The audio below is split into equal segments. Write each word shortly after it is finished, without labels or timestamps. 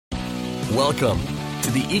Welcome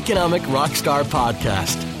to the Economic Rockstar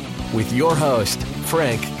Podcast with your host,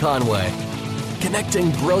 Frank Conway,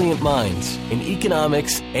 connecting brilliant minds in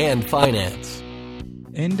economics and finance.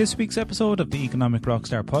 In this week's episode of the Economic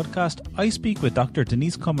Rockstar Podcast, I speak with Dr.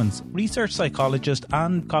 Denise Cummins, research psychologist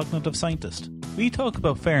and cognitive scientist. We talk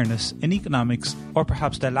about fairness in economics, or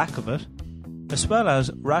perhaps the lack of it, as well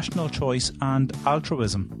as rational choice and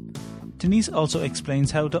altruism. Denise also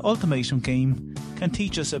explains how the ultimatum game can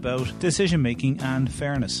teach us about decision-making and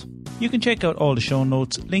fairness. You can check out all the show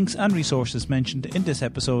notes, links and resources mentioned in this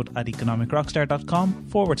episode at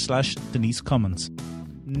economicrockstar.com/Denise Cummins.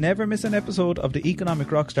 Never miss an episode of the Economic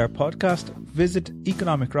Rockstar podcast. Visit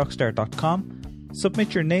economicrockstar.com,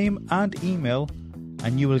 submit your name and email,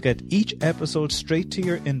 and you will get each episode straight to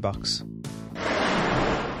your inbox.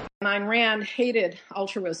 Ayn Rand hated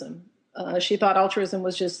altruism. She thought altruism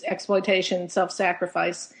was just exploitation,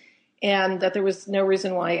 self-sacrifice, and that there was no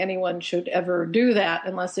reason why anyone should ever do that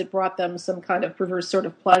unless it brought them some kind of perverse sort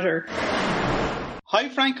of pleasure. Hi,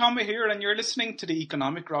 Frank Conway here, and you're listening to the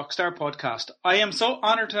Economic Rockstar Podcast. I am so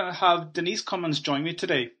honoured to have Denise Cummins join me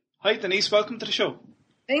today. Hi, Denise. Welcome to the show.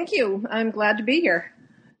 Thank you. I'm glad to be here.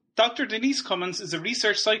 Dr. Denise Cummins is a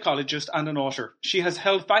research psychologist and an author. She has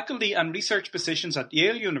held faculty and research positions at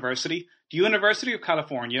Yale University, the University of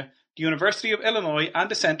California, the University of Illinois, and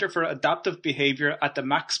the Center for Adaptive Behavior at the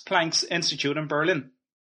Max Planck Institute in Berlin.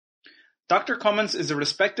 Dr. Cummins is a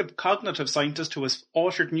respected cognitive scientist who has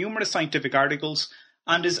authored numerous scientific articles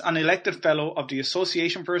and is an elected fellow of the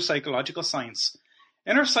Association for Psychological Science.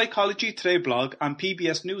 In her Psychology Today blog and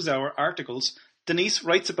PBS NewsHour articles, Denise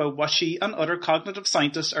writes about what she and other cognitive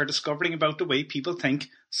scientists are discovering about the way people think,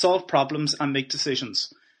 solve problems, and make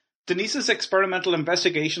decisions. Denise's experimental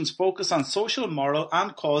investigations focus on social, moral,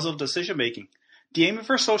 and causal decision-making. The aim of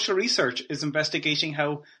her social research is investigating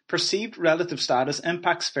how perceived relative status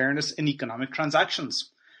impacts fairness in economic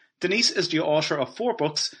transactions. Denise is the author of 4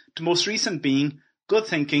 books, the most recent being Good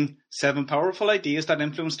Thinking, 7 Powerful Ideas That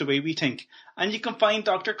Influence the Way We Think. And you can find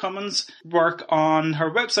Dr. Cummins' work on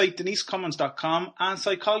her website, denisecummins.com and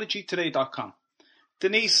psychologytoday.com.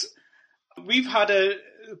 Denise, we've had a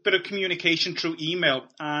bit of communication through email,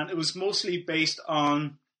 and it was mostly based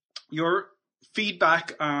on your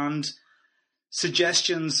feedback and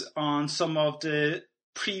suggestions on some of the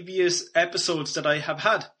previous episodes that I have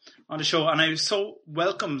had on the show, and I so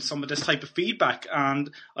welcome some of this type of feedback, and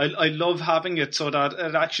I love having it so that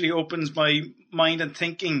it actually opens my mind and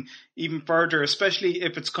thinking even further, especially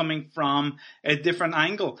if it's coming from a different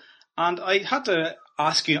angle. And I had to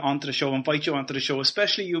ask you onto the show, invite you onto the show,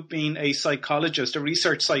 especially you being a psychologist, a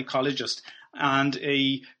research psychologist, and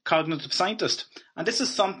a cognitive scientist. And this is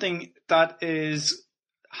something that has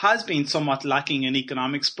been somewhat lacking in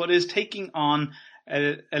economics, but is taking on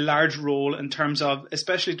a large role in terms of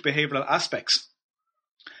especially the behavioral aspects.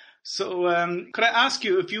 So could I ask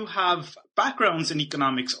you if you have backgrounds in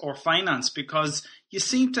economics or finance, because you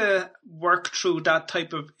seem to work through that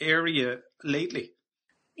type of area lately?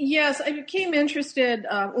 Yes, I became interested.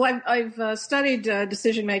 I've studied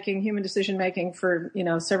decision-making, human decision-making for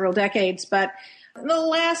several decades, but in the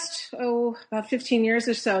last about 15 years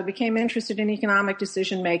or so, I became interested in economic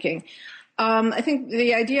decision-making. I think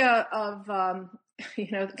the idea of kind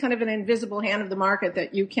of an invisible hand of the market,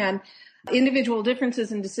 that you can individual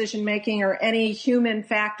differences in decision-making or any human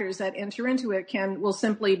factors that enter into it will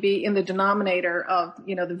simply be in the denominator of,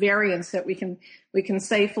 the variance that we can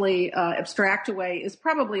safely abstract away is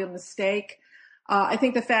probably a mistake. I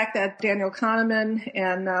think the fact that Daniel Kahneman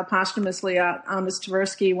and posthumously Amos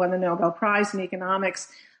Tversky won the Nobel Prize in economics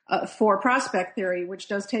for prospect theory, which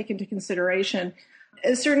does take into consideration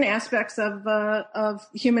certain aspects of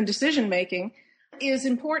human decision-making, is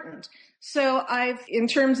important. So in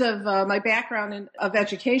terms of my background of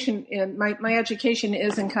education, my education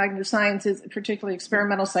is in cognitive sciences, particularly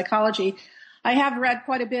experimental psychology. I have read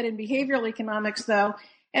quite a bit in behavioral economics, though.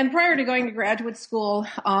 And prior to going to graduate school,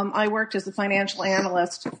 I worked as a financial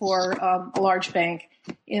analyst for a large bank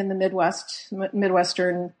in the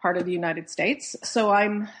Midwestern part of the United States. So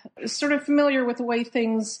I'm sort of familiar with the way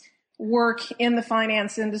things work in the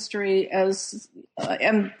finance industry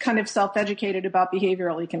and kind of self-educated about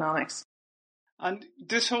behavioral economics. And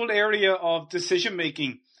this whole area of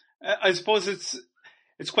decision-making, I suppose it's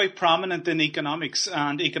quite prominent in economics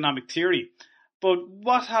and economic theory. But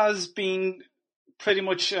what has been pretty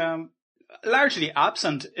much largely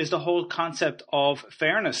absent is the whole concept of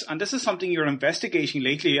fairness. And this is something you're investigating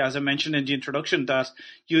lately, as I mentioned in the introduction, that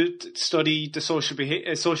you study the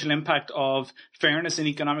social impact of fairness in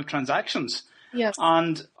economic transactions. Yes.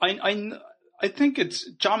 And I think it's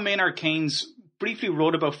John Maynard Keynes briefly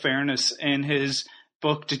wrote about fairness in his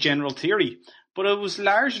book, The General Theory, but it was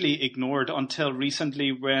largely ignored until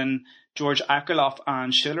recently when George Akerlof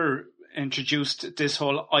and Schiller introduced this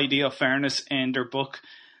whole idea of fairness in their book,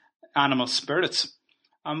 Animal Spirits.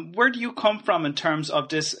 Where do you come from in terms of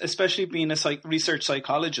this, especially being a research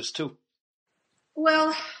psychologist too?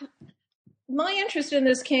 Well, my interest in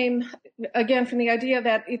this came, again, from the idea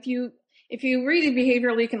that if you read the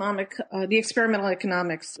behavioral economic, the experimental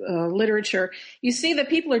economics literature, you see that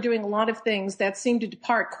people are doing a lot of things that seem to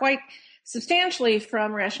depart quite substantially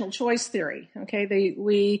from rational choice theory. Okay,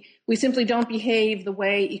 we simply don't behave the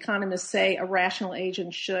way economists say a rational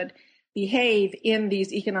agent should behave in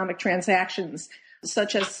these economic transactions,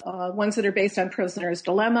 such as ones that are based on prisoner's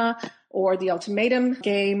dilemma or the ultimatum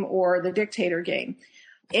game or the dictator game.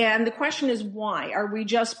 And the question is why? Are we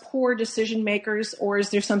just poor decision makers, or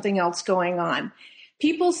is there something else going on?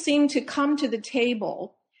 People seem to come to the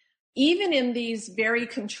table, even in these very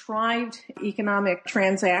contrived economic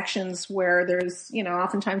transactions where there's,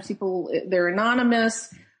 oftentimes people, they're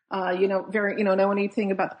anonymous, know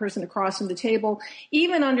anything about the person across from the table.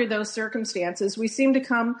 Even under those circumstances, we seem to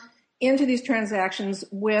come into these transactions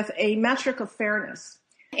with a metric of fairness.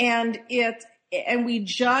 And we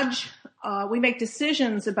judge, we make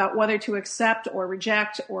decisions about whether to accept or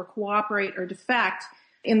reject or cooperate or defect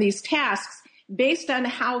in these tasks based on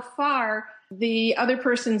how far the other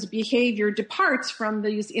person's behavior departs from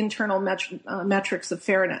these internal metrics of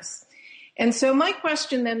fairness. And so my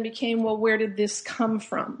question then became, well, where did this come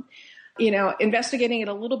from? Investigating it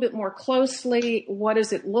a little bit more closely, what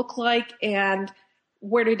does it look like, and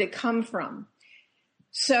where did it come from?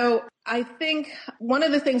 So I think one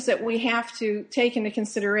of the things that we have to take into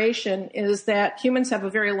consideration is that humans have a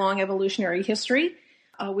very long evolutionary history.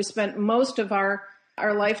 We spent most of our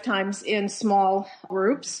lifetimes in small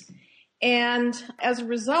groups. And as a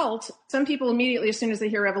result, some people immediately, as soon as they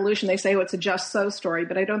hear evolution, they say, oh, it's a just so story.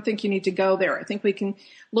 But I don't think you need to go there. I think we can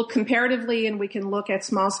look comparatively, and we can look at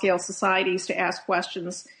small-scale societies to ask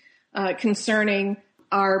questions concerning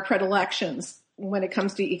our predilections when it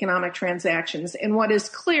comes to economic transactions. And what is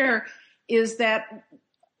clear is that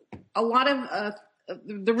a lot of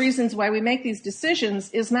the reasons why we make these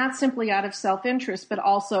decisions is not simply out of self-interest, but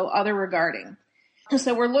also other regarding.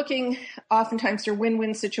 So we're looking oftentimes for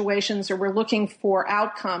win-win situations, or we're looking for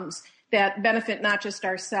outcomes that benefit not just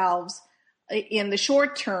ourselves in the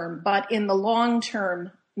short term, but in the long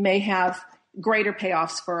term may have greater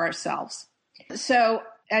payoffs for ourselves. So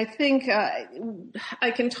I think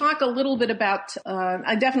I can talk a little bit about,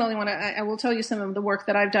 I definitely I will tell you some of the work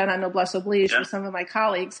that I've done on Noblesse Oblige for some of my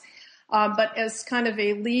colleagues. But as kind of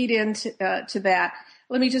a lead into to that,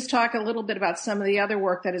 let me just talk a little bit about some of the other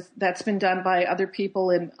work that's been done by other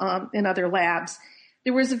people in other labs.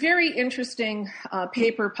 There was a very interesting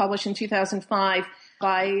paper published in 2005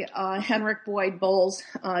 by Henrik Boyd Bowles,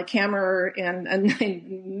 Kammerer, and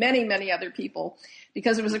many, many other people,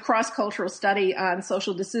 because it was a cross-cultural study on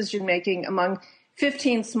social decision-making among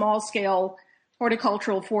 15 small-scale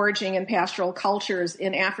horticultural, foraging, and pastoral cultures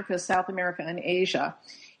in Africa, South America, and Asia.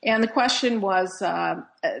 And the question was,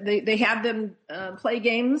 they had them play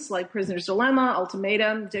games like Prisoner's Dilemma,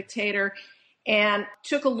 Ultimatum, Dictator, and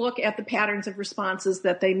took a look at the patterns of responses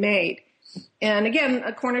that they made. And again,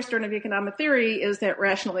 a cornerstone of economic theory is that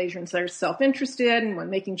rational agents are self-interested, and when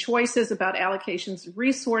making choices about allocations of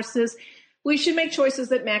resources, we should make choices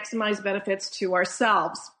that maximize benefits to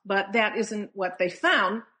ourselves. But that isn't what they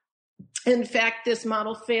found. In fact, this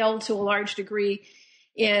model failed to a large degree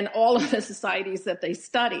in all of the societies that they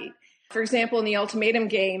studied. For example, in the ultimatum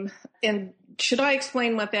game, and should I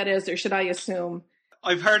explain what that is, or should I assume?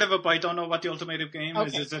 I've heard of it, but I don't know what the ultimatum game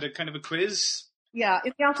is. Is it a kind of a quiz? Yeah,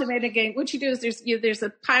 in the ultimatum game, what you do is there's a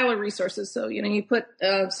pile of resources. So, you put,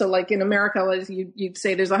 so like in America, you'd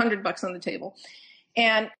say there's $100 on the table.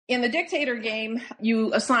 And in the dictator game,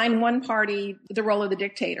 you assign one party the role of the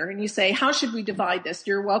dictator, and you say, how should we divide this?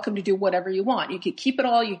 You're welcome to do whatever you want. You could keep it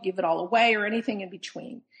all, you could give it all away, or anything in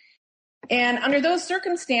between. And under those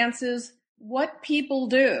circumstances, what people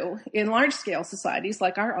do in large-scale societies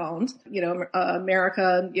like our own,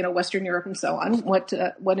 America, Western Europe, and so on,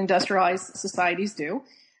 what industrialized societies do,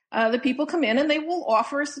 the people come in and they will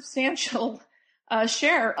offer a substantial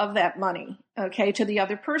share of that money, to the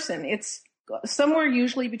other person. It's somewhere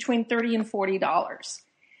usually between $30 and $40.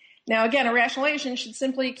 Now, again, a rational agent should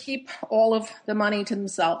simply keep all of the money to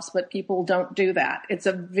themselves, but people don't do that. It's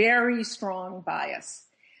a very strong bias.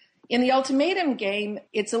 In the ultimatum game,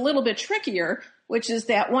 it's a little bit trickier, which is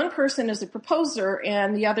that one person is the proposer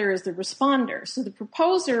and the other is the responder. So the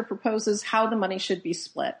proposer proposes how the money should be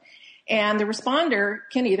split, and the responder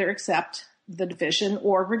can either accept the division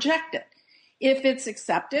or reject it. If it's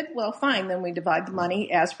accepted, well, fine, then we divide the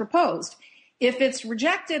money as proposed. If it's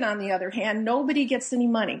rejected, on the other hand, nobody gets any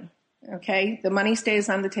money. Okay, the money stays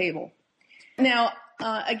on the table. Now,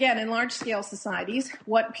 again, in large-scale societies,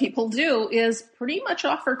 what people do is pretty much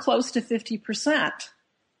offer close to 50%.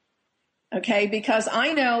 Okay, because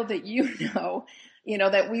I know that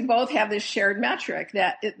that we both have this shared metric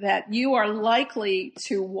that you are likely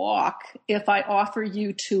to walk if I offer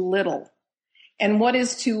you too little. And what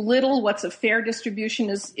is too little, what's a fair distribution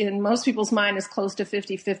is, in most people's mind, is close to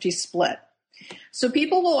 50-50 split. So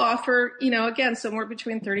people will offer, again, somewhere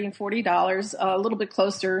between $30 and $40, a little bit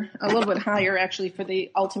closer, a little bit higher actually for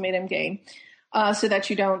the ultimatum game, so that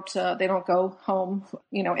they don't go home,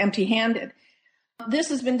 empty-handed. This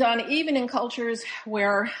has been done even in cultures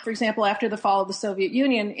where, for example, after the fall of the Soviet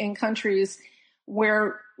Union, in countries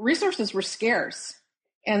where resources were scarce.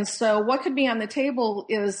 And so what could be on the table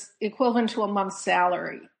is equivalent to a month's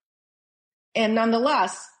salary. And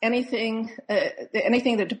nonetheless, anything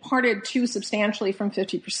that departed too substantially from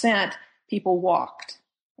 50%, people walked,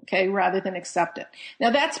 okay, rather than accept it.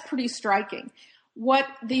 Now, that's pretty striking. What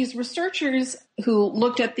these researchers who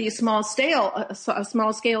looked at these small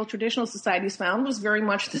scale traditional societies found was very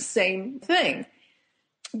much the same thing.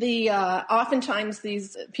 Oftentimes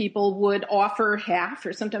these people would offer half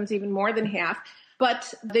or sometimes even more than half,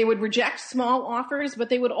 but they would reject small offers, but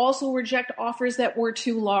they would also reject offers that were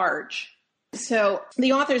too large. So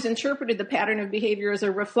the authors interpreted the pattern of behavior as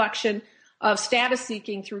a reflection of status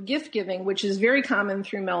seeking through gift giving, which is very common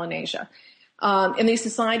through Melanesia. In these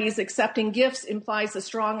societies, accepting gifts implies a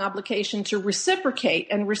strong obligation to reciprocate,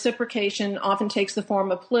 and reciprocation often takes the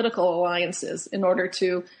form of political alliances in order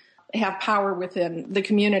to have power within the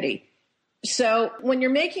community. So when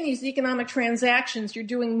you're making these economic transactions, you're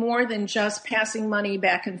doing more than just passing money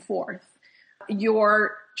back and forth.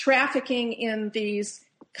 You're trafficking in these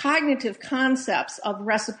cognitive concepts of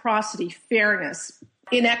reciprocity, fairness,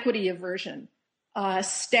 inequity aversion,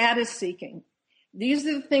 status seeking. These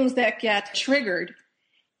are the things that get triggered,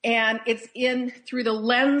 and it's through the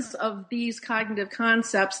lens of these cognitive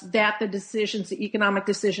concepts that the economic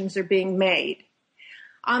decisions are being made.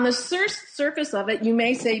 On the surface of it, you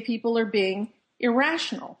may say people are being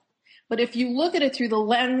irrational. But if you look at it through the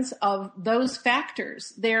lens of those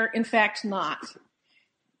factors, they're in fact not.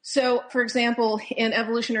 So, for example, in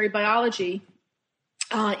evolutionary biology,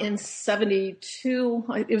 in 72,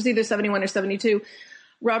 it was either 71 or 72,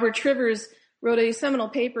 Robert Trivers wrote a seminal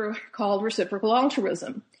paper called Reciprocal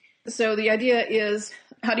Altruism. So the idea is,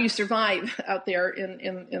 how do you survive out there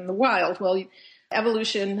in the wild? Well,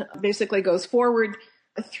 evolution basically goes forward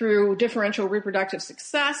through differential reproductive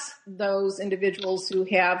success. Those individuals who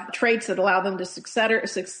have traits that allow them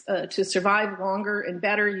to survive longer and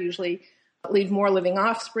better usually leave more living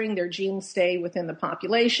offspring. Their genes stay within the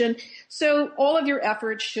population. So all of your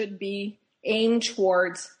efforts should be aimed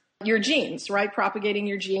towards your genes, right? Propagating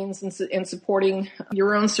your genes and supporting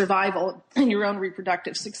your own survival and your own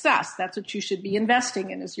reproductive success. That's what you should be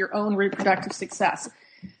investing in, is your own reproductive success.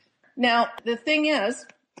 Now, the thing is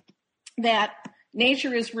that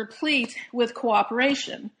nature is replete with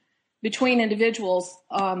cooperation between individuals,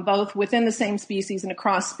 both within the same species and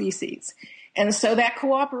across species. And so that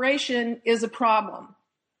cooperation is a problem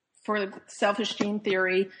for selfish gene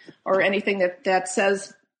theory or anything that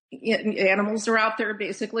says animals are out there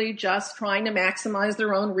basically just trying to maximize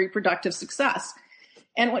their own reproductive success.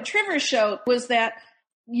 And what Trivers showed was that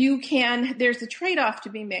there's a trade-off to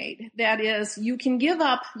be made. That is, you can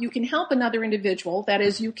help another individual. That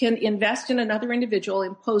is, you can invest in another individual,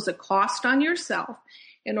 impose a cost on yourself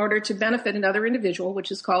in order to benefit another individual,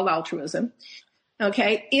 which is called altruism.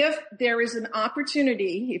 Okay, if there is an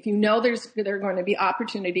opportunity, if you know there are going to be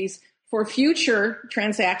opportunities for future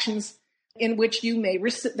transactions in which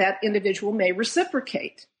that individual may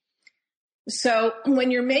reciprocate. So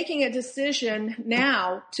when you're making a decision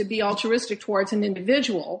now to be altruistic towards an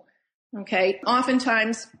individual, okay,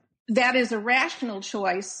 oftentimes that is a rational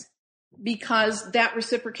choice because that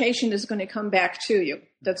reciprocation is going to come back to you.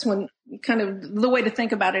 That's when kind of the way to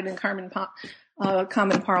think about it in common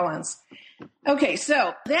parlance. Okay,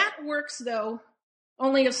 so that works, though,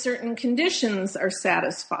 only if certain conditions are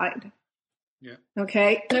satisfied. Yeah.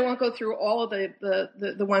 Okay. And I won't go through all of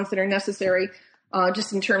the ones that are necessary,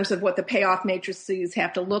 just in terms of what the payoff matrices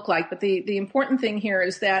have to look like. But the important thing here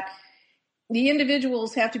is that the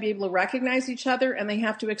individuals have to be able to recognize each other, and they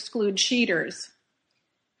have to exclude cheaters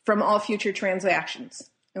from all future transactions.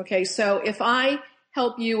 Okay, so if I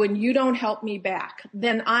help you and you don't help me back,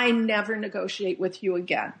 then I never negotiate with you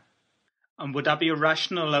again. And would that be a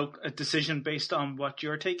rational decision based on what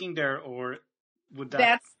you're taking there, or would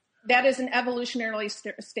that? That is an evolutionarily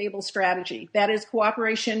stable strategy. That is,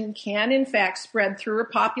 cooperation can, in fact, spread through a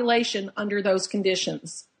population under those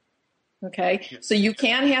conditions. Okay? Yes. So you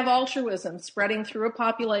can have altruism spreading through a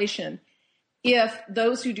population if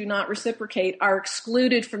those who do not reciprocate are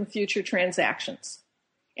excluded from future transactions.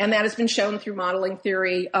 And that has been shown through modeling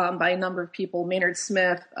theory by a number of people, Maynard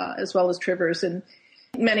Smith, as well as Trivers and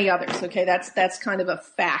many others. Okay, that's kind of a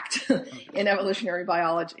fact in evolutionary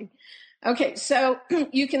biology. Okay, so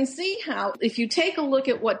you can see how, if you take a look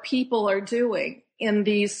at what people are doing in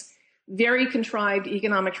these very contrived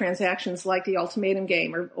economic transactions like the ultimatum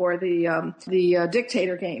game or the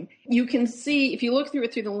dictator game, you can see, if you look through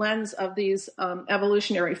it through the lens of these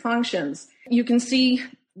evolutionary functions, you can see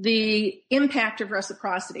the impact of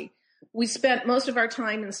reciprocity. We spent most of our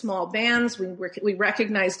time in small bands. We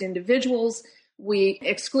recognized individuals. We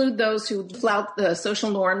exclude those who flout the social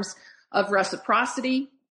norms of reciprocity.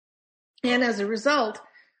 And as a result,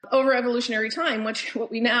 over evolutionary time,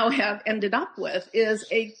 what we now have ended up with is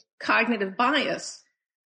a cognitive bias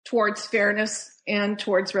towards fairness and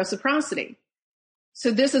towards reciprocity.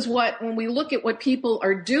 So this is when we look at what people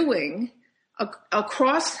are doing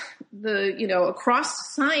across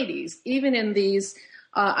societies, even in these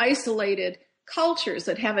isolated cultures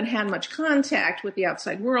that haven't had much contact with the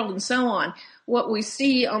outside world and so on, what we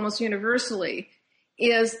see almost universally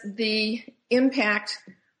is the impact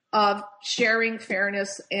of sharing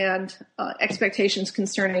fairness and expectations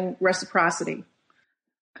concerning reciprocity.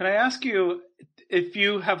 Can I ask you if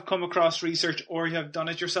you have come across research or you have done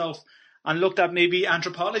it yourself and looked at maybe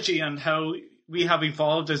anthropology and how we have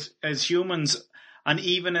evolved as humans and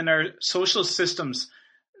even in our social systems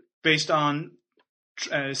based on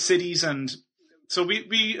cities, and so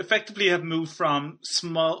we effectively have moved from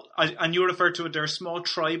small, and you refer to it, they're small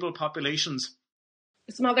tribal populations.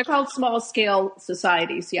 They're called small-scale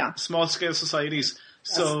societies, yeah. Small-scale societies.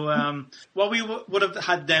 Yes. So what we would have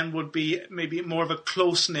had then would be maybe more of a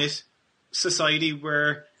close-knit society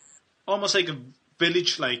where almost like a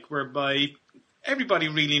village-like, whereby everybody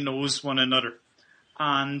really knows one another.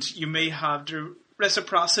 And you may have the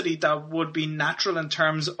reciprocity that would be natural in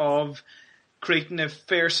terms of creating a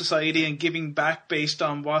fair society and giving back based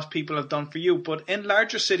on what people have done for you. But in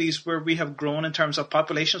larger cities where we have grown in terms of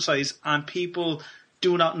population size and people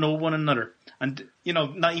do not know one another, and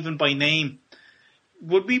not even by name,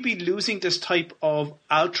 would we be losing this type of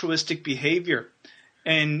altruistic behavior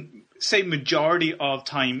in, say, majority of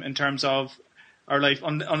time in terms of our life,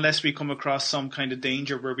 unless we come across some kind of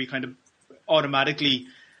danger where we kind of automatically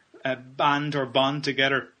band or bond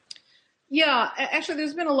together? Yeah, actually,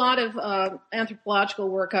 there's been a lot of anthropological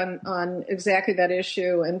work on exactly that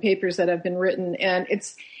issue and papers that have been written, and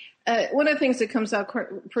it's one of the things that comes out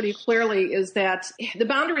pretty clearly is that the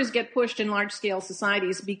boundaries get pushed in large-scale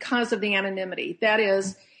societies because of the anonymity. That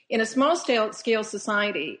is, in a small-scale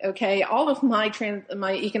society, okay, all of my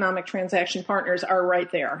economic transaction partners are right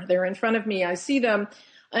there. They're in front of me. I see them,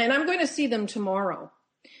 and I'm going to see them tomorrow.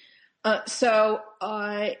 So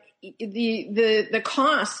the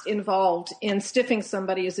cost involved in stiffing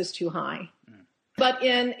somebody is just too high. But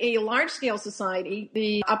in a large-scale society,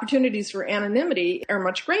 the opportunities for anonymity are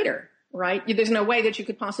much greater, right? There's no way that you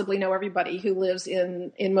could possibly know everybody who lives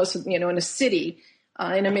in most of, in a city,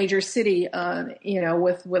 in a major city,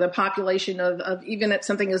 with a population of even at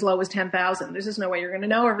something as low as 10,000. There's just no way you're going to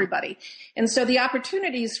know everybody. And so the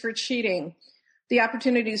opportunities for cheating, the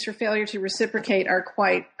opportunities for failure to reciprocate are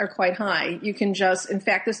quite high. You can in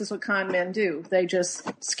fact, this is what con men do. They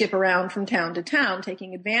just skip around from town to town,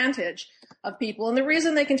 taking advantage of people. And the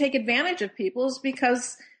reason they can take advantage of people is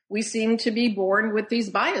because we seem to be born with these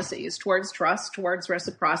biases towards trust, towards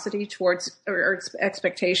reciprocity, towards or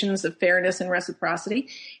expectations of fairness and reciprocity.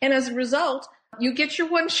 And as a result, you get your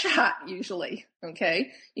one shot usually,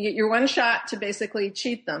 okay? You get your one shot to basically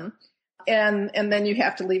cheat them, and then you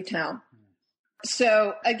have to leave town.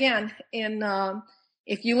 So again,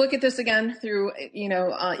 if you look at this again through,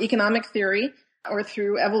 economic theory, or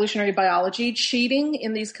through evolutionary biology, cheating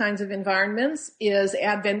in these kinds of environments is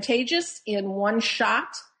advantageous in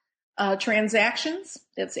one-shot transactions.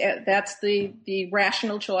 That's the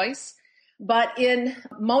rational choice. But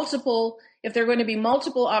if there are going to be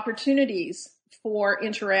multiple opportunities for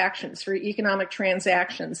interactions, for economic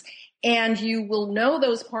transactions, and you will know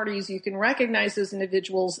those parties, you can recognize those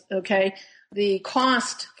individuals, okay, the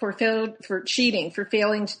cost for cheating, for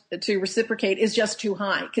failing to reciprocate is just too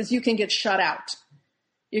high because you can get shut out.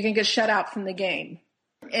 You can get shut out from the game.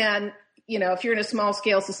 And, if you're in a small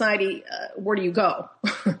scale society, where do you go?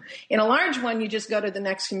 In a large one, you just go to the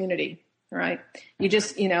next community, right? You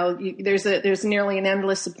just, there's nearly an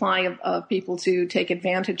endless supply of people to take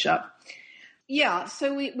advantage of. Yeah,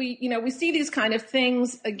 so we see these kind of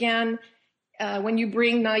things again when you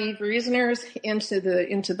bring naive reasoners into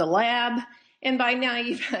the lab. And by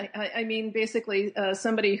naive, I mean basically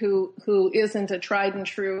somebody who isn't a tried and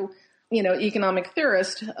true, economic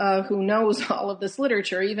theorist who knows all of this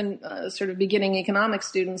literature. Even sort of beginning economics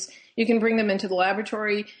students, you can bring them into the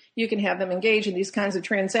laboratory, you can have them engage in these kinds of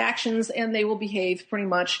transactions, and they will behave pretty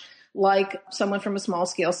much like someone from a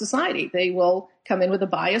small-scale society. They will come in with a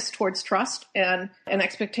bias towards trust and an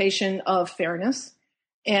expectation of fairness.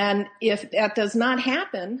 And if that does not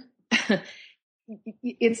happen,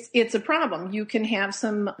 it's a problem. You can have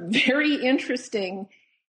some very interesting,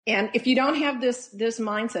 and if you don't have this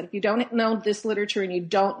mindset, if you don't know this literature and you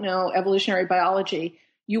don't know evolutionary biology,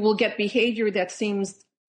 you will get behavior that seems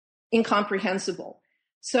incomprehensible.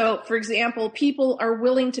 So, for example, people are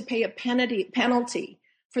willing to pay a penalty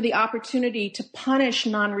for the opportunity to punish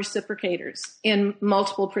non-reciprocators in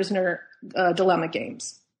multiple prisoner dilemma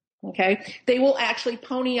games. Okay? They will actually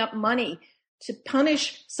pony up money to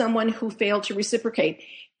punish someone who failed to reciprocate,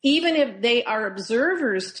 even if they are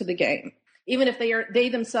observers to the game, even if they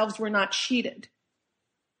themselves were not cheated.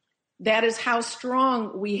 That is how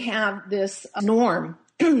strong we have this norm,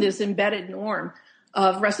 this embedded norm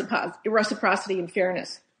of reciprocity and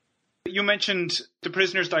fairness. You mentioned the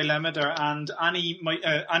prisoner's dilemma there, and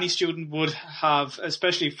any student would have,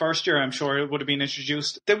 especially first year, I'm sure it would have been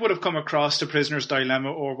introduced. They would have come across the prisoner's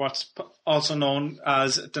dilemma, or what's also known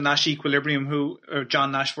as the Nash equilibrium.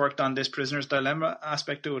 John Nash worked on this prisoner's dilemma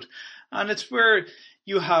aspect to it, and it's where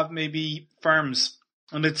you have maybe firms,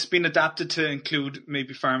 and it's been adapted to include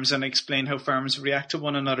maybe firms and explain how firms react to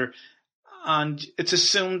one another. And it's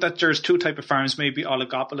assumed that there's two types of firms, maybe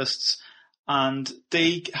oligopolists, and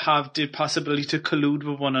they have the possibility to collude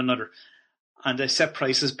with one another, and they set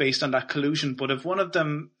prices based on that collusion. But if one of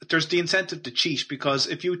them, there's the incentive to cheat, because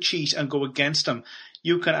if you cheat and go against them,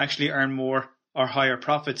 you can actually earn more or higher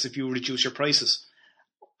profits if you reduce your prices.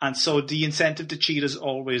 And so the incentive to cheat is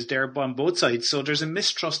always there on both sides. So there's a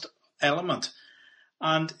mistrust element.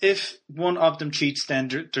 And if one of them cheats, then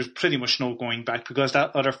there's pretty much no going back, because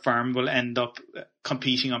that other firm will end up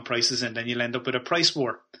competing on prices, and then you'll end up with a price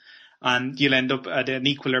war. And you'll end up at an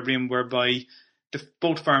equilibrium whereby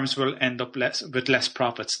both firms will end up with less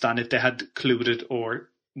profits than if they had colluded or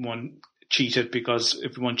one cheated, because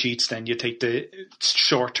if one cheats, then you take the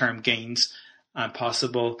short-term gains and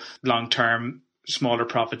possible long-term smaller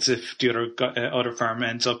profits if the other firm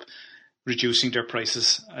ends up reducing their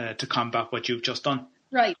prices to combat what you've just done.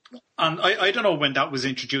 Right. And I don't know when that was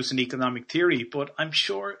introduced in economic theory, but I'm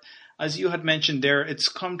sure, as you had mentioned there, it's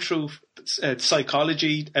come through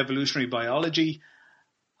psychology, evolutionary biology,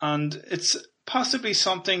 and it's possibly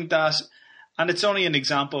something that, and it's only an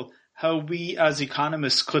example, how we as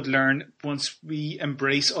economists could learn once we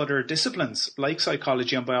embrace other disciplines like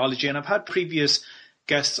psychology and biology. And I've had previous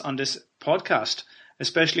guests on this podcast,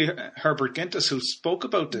 especially Herbert Gintis, who spoke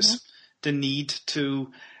about this, the need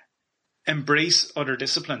to embrace other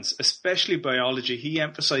disciplines, especially biology. He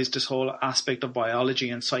emphasized this whole aspect of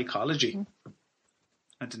biology and psychology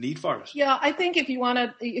and the need for it. Yeah, I think if you want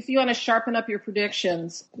to sharpen up your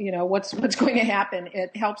predictions, what's going to happen,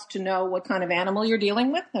 it helps to know what kind of animal you're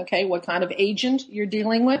dealing with, okay, what kind of agent you're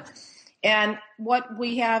dealing with. And what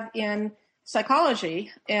we have in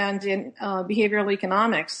psychology and in behavioral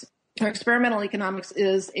economics or experimental economics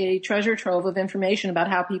is a treasure trove of information about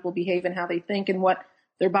how people behave and how they think and what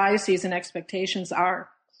their biases and expectations are.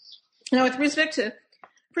 Now, with respect to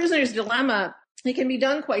prisoner's dilemma, it can be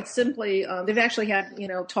done quite simply. They've actually had,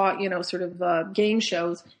 taught, sort of game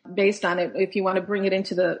shows based on it. If you want to bring it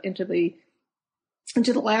into the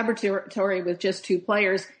laboratory with just two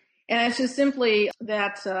players, and it's just simply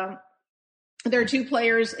that there are two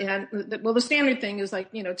players, and the standard thing is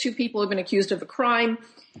like, two people have been accused of a crime,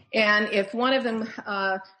 and if one of them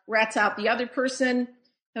rats out the other person,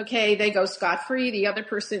 okay, they go scot-free. The other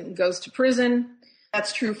person goes to prison.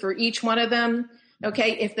 That's true for each one of them.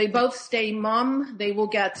 Okay, if they both stay mum, they will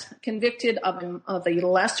get convicted of a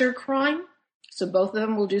lesser crime. So both of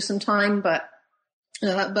them will do some time, but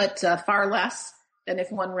far less than if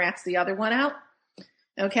one rats the other one out.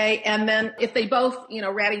 Okay, and then if they both,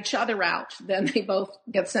 rat each other out, then they both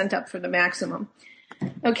get sent up for the maximum.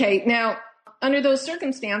 Okay, now, under those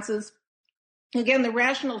circumstances, again, the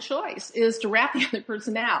rational choice is to rat the other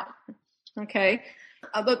person out, okay?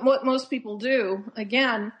 But what most people do,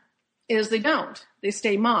 again, is they don't. They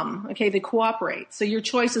stay mum, okay? They cooperate. So your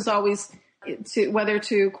choice is always whether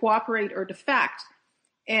to cooperate or defect.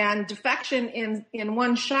 And defection in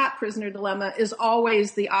one-shot prisoner dilemma is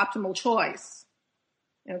always the optimal choice,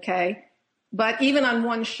 okay? But even on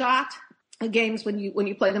one shot, games, when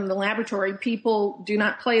you play them in the laboratory, people do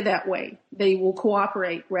not play that way. They will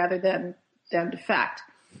cooperate rather than defect.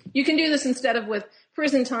 You can do this instead of with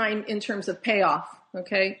prison time in terms of payoff,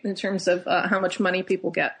 okay, in terms of how much money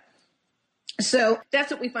people get. So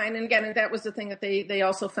that's what we find. And again, that was the thing that they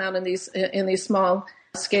also found in these small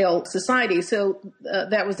scale societies. So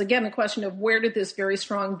that was, again, a question of where did this very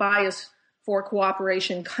strong bias for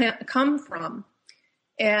cooperation come from?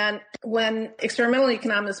 And when experimental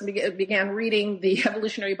economists began reading the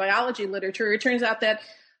evolutionary biology literature, it turns out that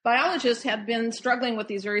biologists had been struggling with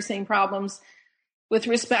these very same problems with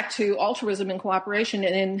respect to altruism and cooperation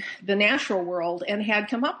in the natural world, and had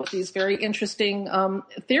come up with these very interesting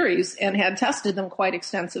theories and had tested them quite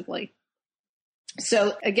extensively.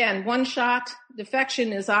 So again, one-shot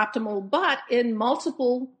defection is optimal, but in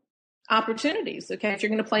multiple opportunities. Okay, if you're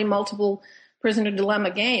going to play multiple prisoner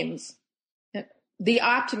dilemma games, the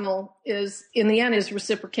optimal is, in the end, is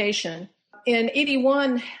reciprocation. In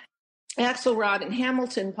 1981, Axelrod and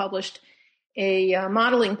Hamilton published a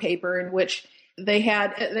modeling paper in which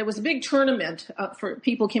there was a big tournament for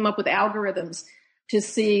people came up with algorithms to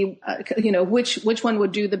see, which one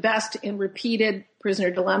would do the best in repeated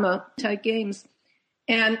prisoner dilemma type games.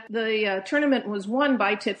 And the tournament was won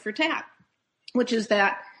by tit for tat, which is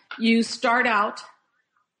that you start out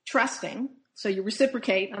trusting, so you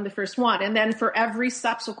reciprocate on the first one, and then for every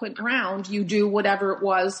subsequent round, you do whatever it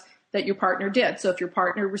was that your partner did. So if your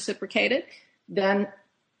partner reciprocated, then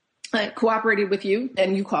cooperated with you,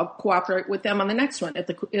 then you cooperate with them on the next one.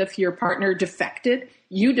 If your partner defected,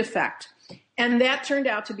 you defect. And that turned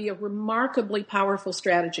out to be a remarkably powerful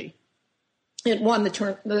strategy. It won the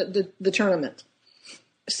tournament.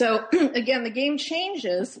 So again, the game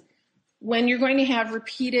changes when you're going to have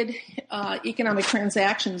repeated economic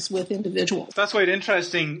transactions with individuals. That's quite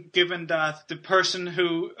interesting, given that the person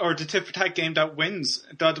or the tit-for-tat game that wins,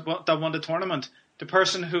 that won the tournament, the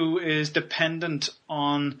person who is dependent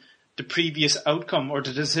on the previous outcome or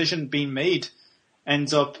the decision being made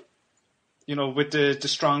ends up, with the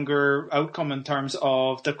stronger outcome in terms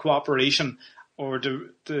of the cooperation or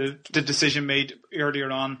the decision made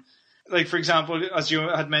earlier on. Like, for example, as you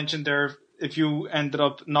had mentioned there, if you ended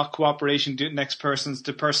up not cooperating,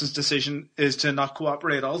 the person's decision is to not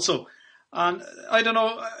cooperate also. And I don't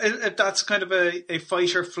know if that's kind of a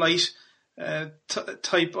fight or flight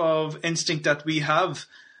type of instinct that we have,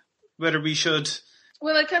 whether we should.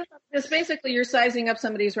 Well, it's basically you're sizing up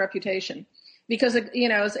somebody's reputation. Because,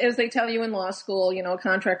 as they tell you in law school, a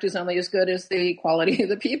contract is only as good as the quality of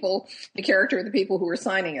the people, the character of the people who are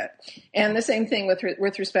signing it. And the same thing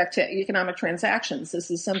with respect to economic transactions. This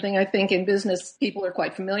is something I think in business people are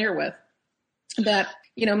quite familiar with. That,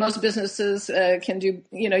 most businesses can do,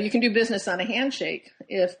 you can do business on a handshake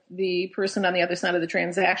if the person on the other side of the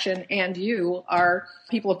transaction and you are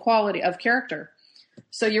people of quality, of character.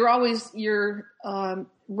 So your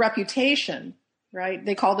reputation, right?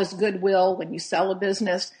 They call this goodwill when you sell a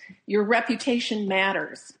business. Your reputation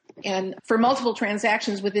matters. And for multiple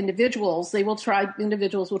transactions with individuals,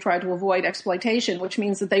 individuals will try to avoid exploitation, which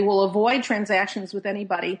means that they will avoid transactions with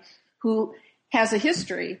anybody who has a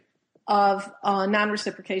history of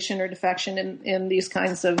non-reciprocation or defection in these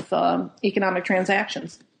kinds of economic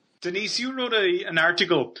transactions. Denise, you wrote an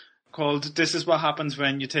article called "This is What Happens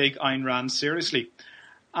When You Take Ayn Rand Seriously."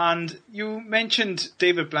 And you mentioned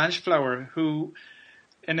David Blanchflower, who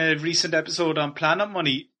in a recent episode on Planet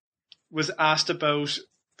Money was asked about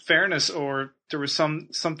fairness, or there was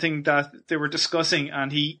something that they were discussing,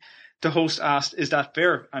 and the host asked, "Is that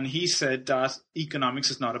fair?" And he said that economics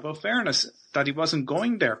is not about fairness, that he wasn't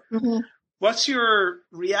going there. Mm-hmm. What's your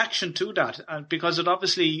reaction to that? Because it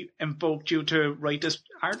obviously invoked you to write this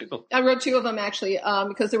article. I wrote two of them actually,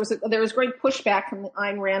 because there was great pushback from the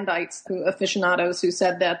Ayn Randites, aficionados, who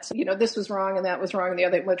said that this was wrong and that was wrong and the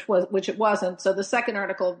other, which it wasn't. So the second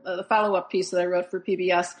article, the follow-up piece that I wrote for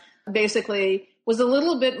PBS, basically was a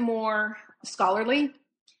little bit more scholarly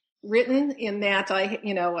written in that I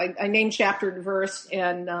named chapter and verse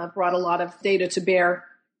and brought a lot of data to bear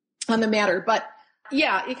on the matter, but.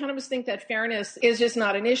 Yeah, economists think that fairness is just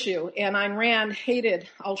not an issue. And Ayn Rand hated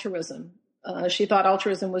altruism. She thought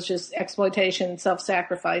altruism was just exploitation,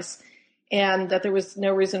 self-sacrifice, and that there was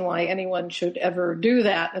no reason why anyone should ever do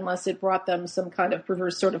that unless it brought them some kind of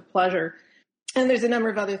perverse sort of pleasure. And there's a number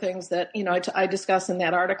of other things that, I discuss in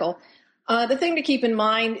that article. The thing to keep in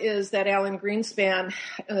mind is that Alan Greenspan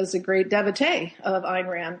is a great devotee of Ayn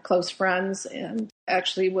Rand, close friends, and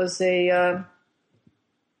actually was he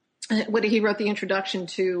wrote the introduction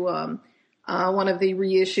to one of the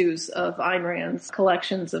reissues of Ayn Rand's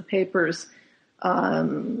collections of papers.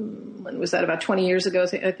 When was that? About 20 years ago,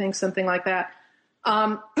 I think, something like that.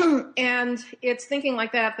 And it's thinking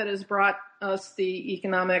like that has brought us the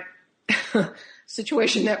economic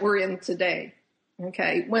situation that we're in today.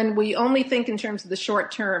 Okay, when we only think in terms of the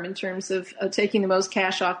short term, in terms of taking the most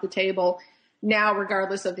cash off the table now,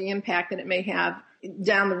 regardless of the impact that it may have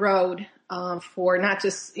down the road for not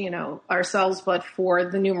just, ourselves, but for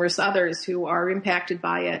the numerous others who are impacted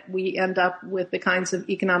by it, we end up with the kinds of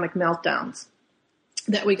economic meltdowns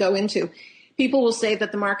that we go into. People will say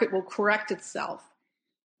that the market will correct itself,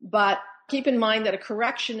 but keep in mind that a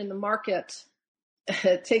correction in the market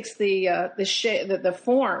takes the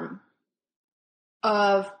form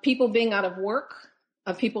of people being out of work,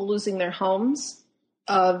 of people losing their homes,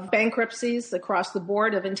 of bankruptcies across the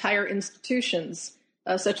board, of entire institutions,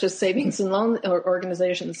 such as savings and loan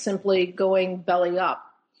organizations, simply going belly up.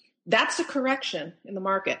 That's a correction in the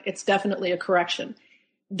market. It's definitely a correction.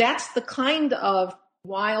 That's the kind of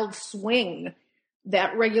wild swing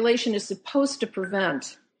that regulation is supposed to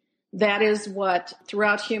prevent. That is what,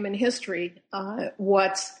 throughout human history,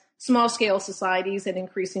 what small-scale societies and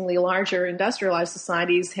increasingly larger industrialized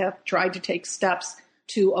societies have tried to take steps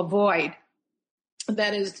to avoid.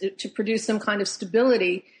 That is to produce some kind of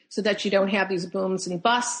stability so that you don't have these booms and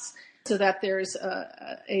busts, so that there's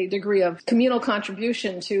a degree of communal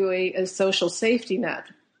contribution to a social safety net,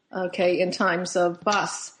 in times of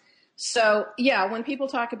busts. So, yeah, when people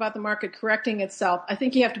talk about the market correcting itself, I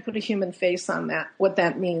think you have to put a human face on that, what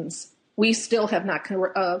that means. We still have not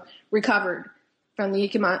recovered from the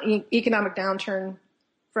economic downturn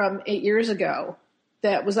from 8 years ago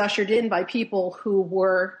that was ushered in by people who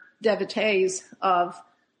were devotees of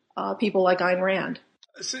people like Ayn Rand.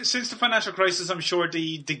 Since the financial crisis, I'm sure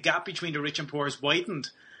the gap between the rich and poor has widened.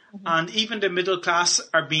 Mm-hmm. And even the middle class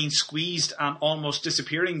are being squeezed and almost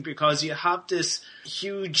disappearing because you have this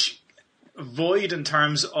huge void in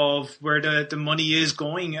terms of where the money is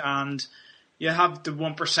going. And you have the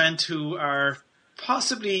 1% who are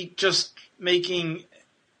possibly just making,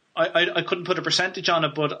 I couldn't put a percentage on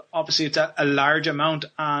it, but obviously it's a large amount.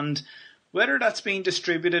 And whether that's being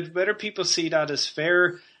distributed, whether people see that as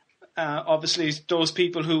fair, obviously those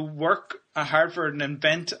people who work hard for it and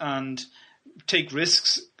invent and take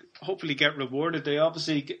risks hopefully get rewarded. They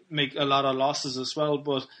obviously make a lot of losses as well.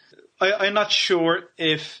 But I'm not sure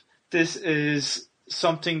if this is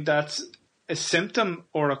something that's a symptom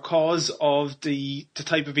or a cause of the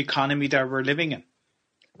type of economy that we're living in.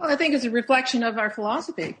 Well, I think it's a reflection of our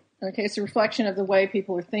philosophy. Okay, it's a reflection of the way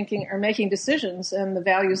people are thinking, are making decisions, and the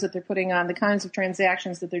values that they're putting on, the kinds of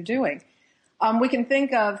transactions that they're doing. We can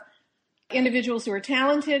think of individuals who are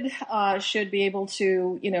talented should be able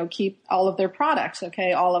to, keep all of their products,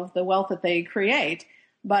 all of the wealth that they create.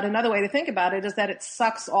 But another way to think about it is that it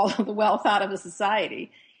sucks all of the wealth out of a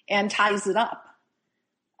society and ties it up.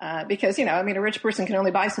 Because, a rich person can only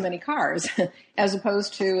buy so many cars, as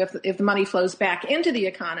opposed to if the money flows back into the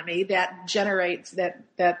economy, that generates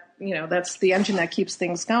that's the engine that keeps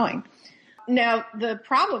things going. Now, the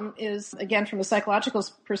problem is, again, from a psychological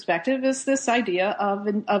perspective, is this idea of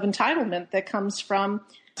entitlement that comes from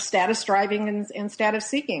status striving and status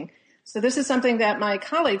seeking. So this is something that my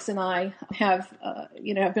colleagues and I have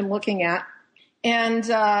been looking at.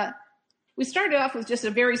 And we started off with just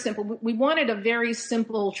we wanted a very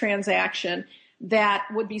simple transaction that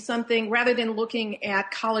would be something, rather than looking at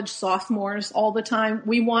college sophomores all the time,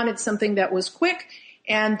 we wanted something that was quick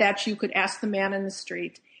and that you could ask the man in the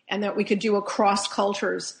street, and that we could do across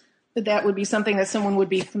cultures, that would be something that someone would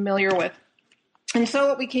be familiar with. And so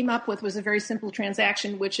what we came up with was a very simple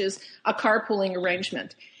transaction, which is a carpooling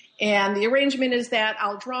arrangement. And the arrangement is that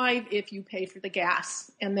I'll drive if you pay for the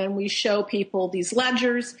gas. And then we show people these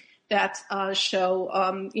ledgers that show,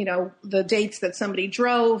 the dates that somebody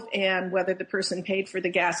drove and whether the person paid for the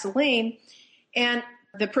gasoline. And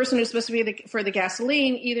the person who's supposed to be for the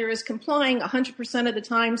gasoline either is complying 100% of the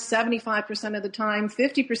time, 75% of the time,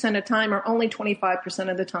 50% of the time, or only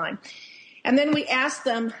 25% of the time. And then we ask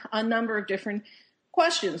them a number of different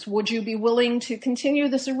questions. Would you be willing to continue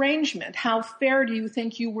this arrangement? How fair do you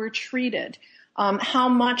think you were treated? How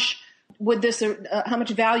much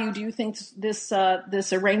value do you think this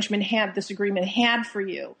arrangement had, this agreement had for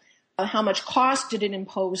you? How much cost did it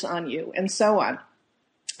impose on you? And so on.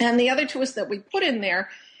 And the other twist that we put in there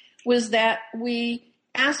was that we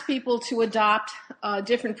asked people to adopt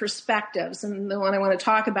different perspectives. And the one I want to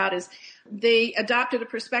talk about is they adopted a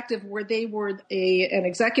perspective where they were an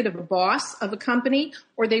executive, a boss of a company,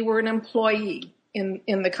 or they were an employee in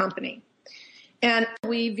the company. And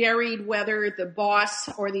we varied whether the boss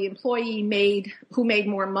or the employee made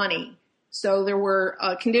more money. So there were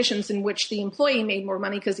conditions in which the employee made more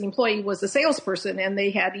money because the employee was a salesperson and they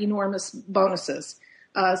had enormous bonuses.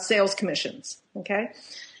 sales commissions. Okay.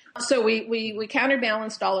 So we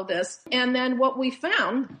counterbalanced all of this. And then what we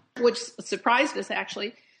found, which surprised us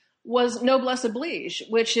actually, was noblesse oblige,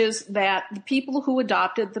 which is that the people who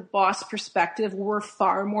adopted the boss perspective were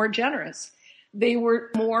far more generous. They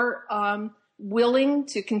were more willing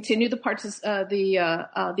to continue the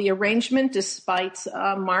arrangement despite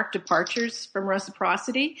marked departures from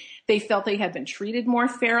reciprocity. They felt they had been treated more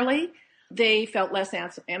fairly. They felt less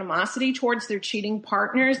animosity towards their cheating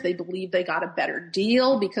partners. They believed they got a better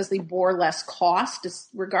deal because they bore less cost,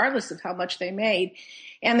 regardless of how much they made.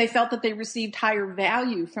 And they felt that they received higher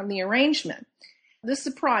value from the arrangement. This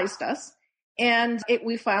surprised us. And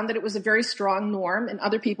we found that it was a very strong norm, and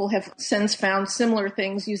other people have since found similar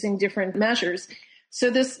things using different measures. So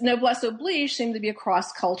this noblesse oblige seemed to be a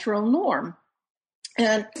cross-cultural norm,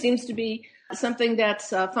 and seems to be something that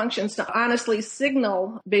functions to honestly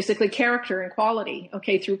signal basically character and quality,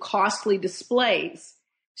 okay, through costly displays.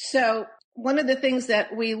 So one of the things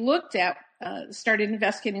that we looked at, started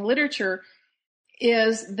investigating literature,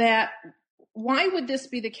 is that why would this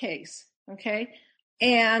be the case, okay?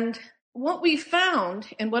 And what we found,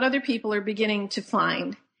 and what other people are beginning to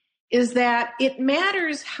find, is that it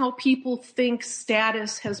matters how people think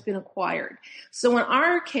status has been acquired. So in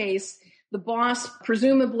our case, the boss,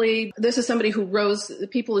 presumably, this is somebody who rose,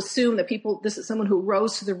 people assume that this is someone who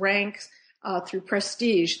rose to the ranks through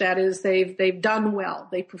prestige. That is, they've done well,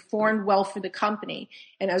 they performed well for the company,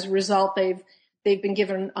 and as a result, they've been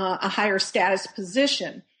given a higher status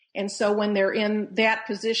position. And so when they're in that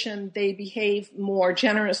position, they behave more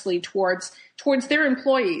generously towards their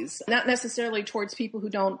employees, not necessarily towards people who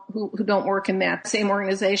don't work in that same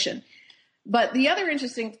organization. But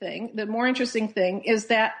the more interesting thing is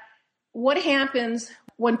that what happens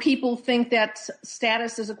when people think that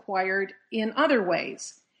status is acquired in other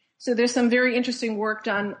ways. So there's some very interesting work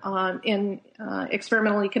done in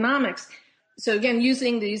experimental economics. So again,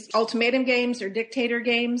 using these ultimatum games or dictator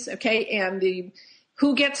games, okay, and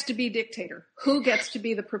who gets to be dictator? Who gets to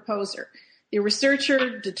be the proposer? The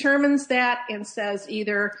researcher determines that and says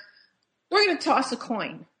either, we're going to toss a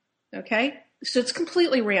coin, okay? So it's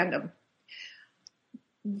completely random.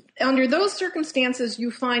 Under those circumstances, you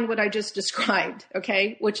find what I just described,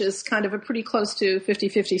 okay, which is kind of a pretty close to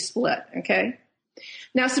 50-50 split, okay?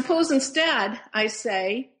 Now, suppose instead I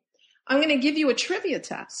say, I'm going to give you a trivia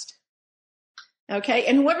test, okay,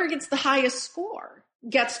 and whoever gets the highest score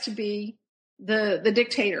gets to be the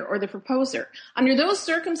dictator or the proposer. Under those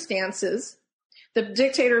circumstances, the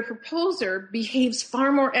dictator or proposer behaves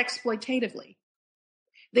far more exploitatively.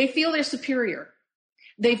 They feel they're superior.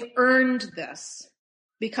 They've earned this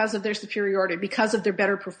because of their superiority, because of their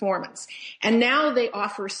better performance. And now they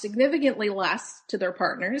offer significantly less to their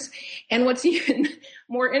partners. And what's even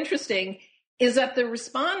more interesting is that the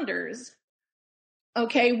responders,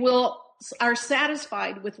 okay, are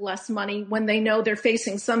satisfied with less money when they know they're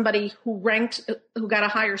facing somebody who got a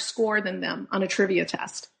higher score than them on a trivia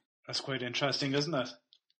test. That's quite interesting, isn't it?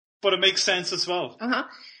 But it makes sense as well.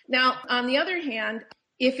 Now, on the other hand,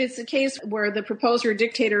 if it's a case where the proposer or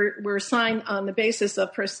dictator were assigned on the basis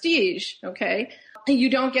of prestige, okay,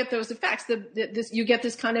 you don't get those effects. You get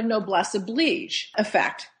this kind of noblesse oblige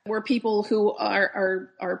effect, where people who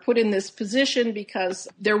are put in this position because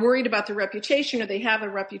they're worried about their reputation, or they have a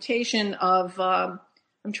reputation of,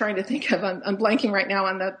 I'm trying to think of, I'm blanking right now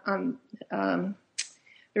on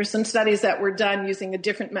there's some studies that were done using a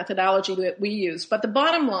different methodology that we use. But the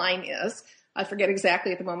bottom line is, I forget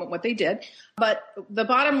exactly at the moment what they did, but the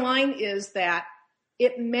bottom line is that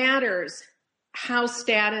it matters how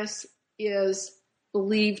status is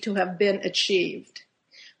believed to have been achieved.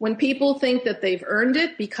 When people think that they've earned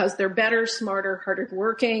it because they're better, smarter, harder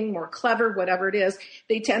working, more clever, whatever it is,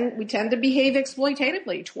 we tend to behave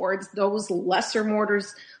exploitatively towards those lesser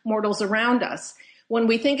mortals around us. When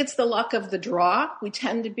we think it's the luck of the draw, we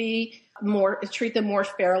tend to treat them more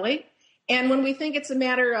fairly. And when we think it's a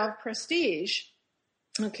matter of prestige,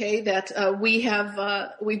 okay, that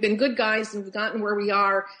we've been good guys and we've gotten where we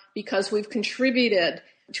are because we've contributed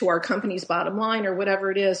to our company's bottom line or whatever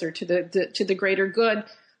it is, or to the greater good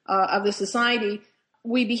of the society,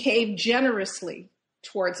 we behave generously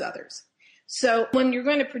towards others. So when you're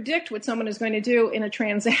going to predict what someone is going to do in a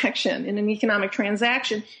transaction, in an economic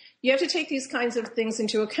transaction, you have to take these kinds of things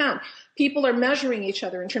into account. People are measuring each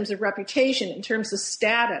other in terms of reputation, in terms of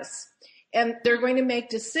status, and they're going to make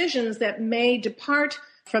decisions that may depart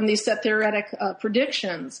from these set theoretic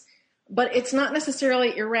predictions, but it's not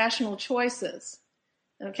necessarily irrational choices.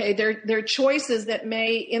 Okay, they're choices that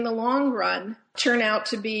may, in the long run, turn out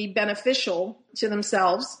to be beneficial to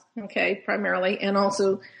themselves, okay, primarily, and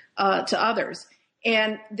also to others.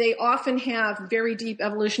 And they often have very deep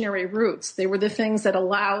evolutionary roots. They were the things that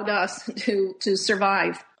allowed us to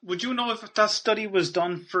survive. Would you know if that study was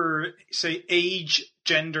done for, say, age,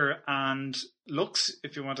 gender, and looks,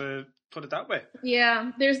 if you want to put it that way?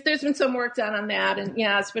 Yeah, there's been some work done on that, and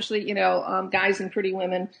yeah, especially guys and pretty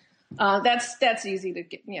women. That's easy to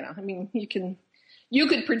get. I mean, you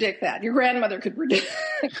could predict that. Your grandmother could predict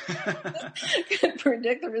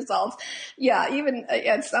the results. Yeah, even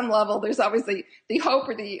at some level, there's always the hope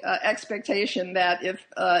or the expectation that if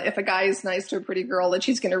a guy is nice to a pretty girl, that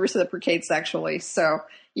she's going to reciprocate sexually. So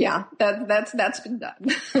yeah, that's been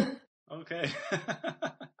done. Okay.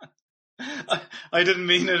 I didn't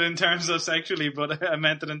mean it in terms of sexually, but I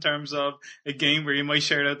meant it in terms of a game where you might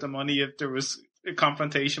share out the money if there was a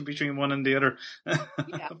confrontation between one and the other.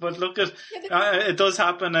 Yeah. But look, it does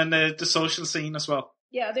happen in the social scene as well.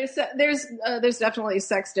 Yeah, there's definitely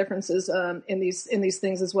sex differences in these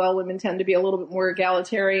things as well. Women tend to be a little bit more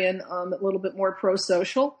egalitarian, a little bit more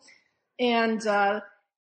pro-social, and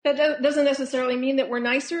that doesn't necessarily mean that we're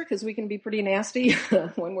nicer, because we can be pretty nasty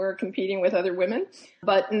when we're competing with other women.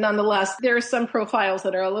 But nonetheless, there are some profiles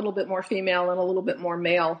that are a little bit more female and a little bit more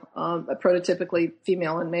male, prototypically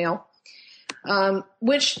female and male.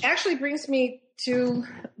 Which actually brings me to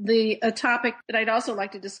a topic that I'd also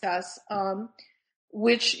like to discuss,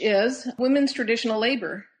 which is women's traditional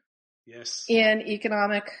labor. Yes. In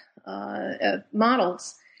economic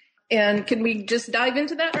models. And can we just dive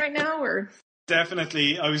into that right now, or?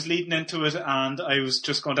 Definitely. I was leading into it, and I was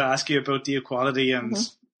just going to ask you about the equality and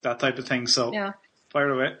that type of thing. So yeah. Fire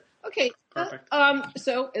away. Okay. Perfect.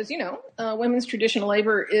 So as you know, women's traditional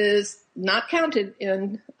labor is not counted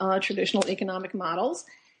in traditional economic models.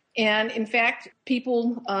 And in fact,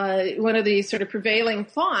 one of the sort of prevailing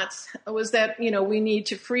thoughts was that, we need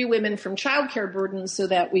to free women from childcare burdens so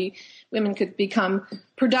that women could become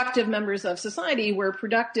productive members of society, where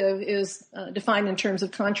productive is defined in terms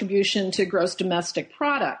of contribution to gross domestic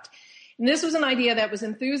product. And this was an idea that was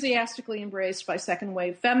enthusiastically embraced by second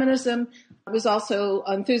wave feminism. It was also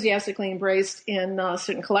enthusiastically embraced in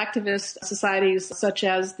certain collectivist societies, such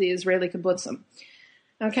as the Israeli kibbutzim.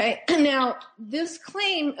 Okay, now this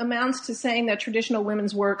claim amounts to saying that traditional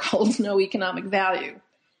women's work holds no economic value.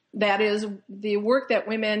 That is, the work that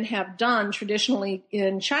women have done traditionally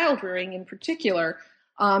in child rearing in particular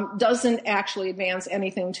doesn't actually advance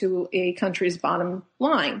anything to a country's bottom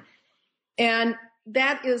line. And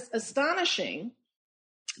that is astonishing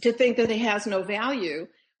to think that it has no value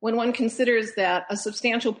when one considers that a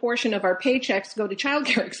substantial portion of our paychecks go to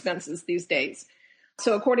childcare expenses these days.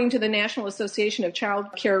 So according to the National Association of Child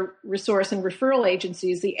Care Resource and Referral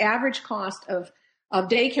Agencies, the average cost of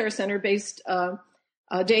daycare center-based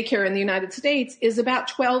daycare in the United States is about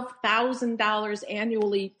 $12,000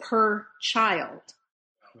 annually per child.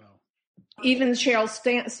 Wow. Even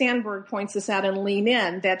Sheryl Sandberg points this out in Lean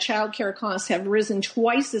In, that child care costs have risen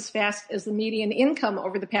twice as fast as the median income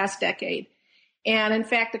over the past decade. And in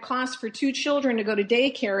fact, the cost for 2 children to go to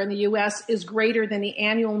daycare in the U.S. is greater than the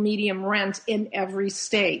annual median rent in every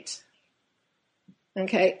state.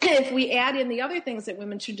 Okay. If we add in the other things that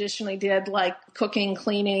women traditionally did, like cooking,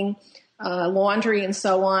 cleaning, laundry, and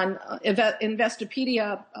so on,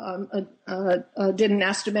 Investopedia did an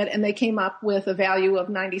estimate, and they came up with a value of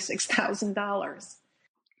 $96,000.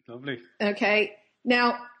 Lovely. Okay.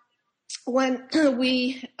 Now, when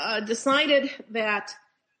we decided that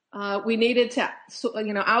we needed to,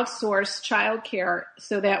 outsource childcare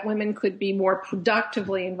so that women could be more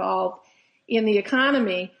productively involved in the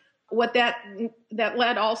economy, what that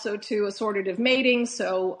led also to assortative mating.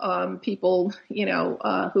 So people,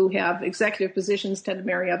 who have executive positions tend to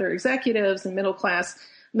marry other executives, and middle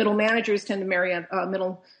managers tend to marry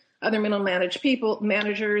other middle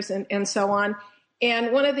managers, and so on.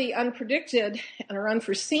 And one of the unpredicted or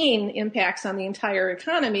unforeseen impacts on the entire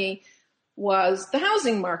economy was the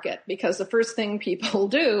housing market, because the first thing people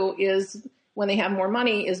do is, when they have more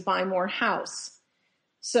money, is buy more house.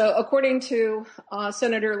 So according to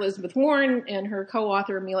Senator Elizabeth Warren and her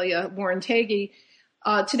co-author Amelia Warren-Tagey,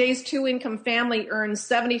 today's 2-income family earns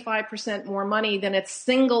 75% more money than its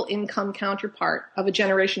single-income counterpart of a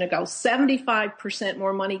generation ago. 75%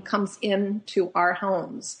 more money comes into our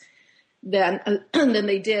homes than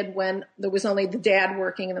they did when there was only the dad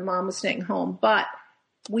working and the mom was staying home. But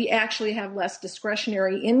we actually have less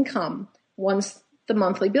discretionary income once the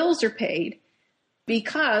monthly bills are paid,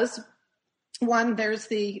 because one, there's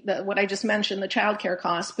the what I just mentioned, the childcare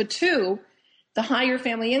costs, but two, the higher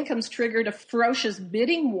family incomes triggered a ferocious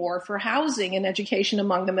bidding war for housing and education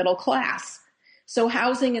among the middle class. So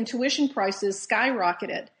housing and tuition prices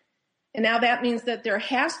skyrocketed. And now that means that there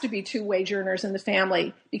has to be two wage earners in the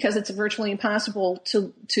family because it's virtually impossible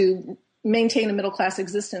to maintain a middle class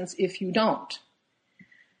existence if you don't.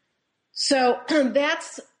 So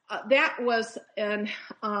that was an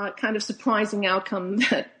kind of surprising outcome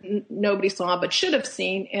that nobody saw but should have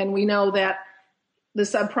seen. And we know that the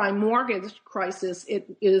subprime mortgage crisis, it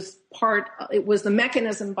was the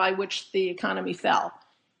mechanism by which the economy fell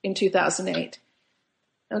in 2008.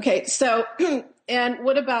 Okay, so, and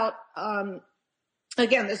what about,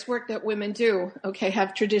 again, this work that women do,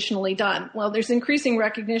 have traditionally done? Well, there's increasing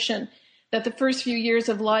recognition that the first few years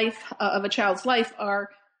of life, of a child's life, are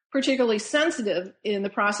particularly sensitive in the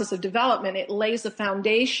process of development. It lays a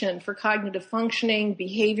foundation for cognitive functioning,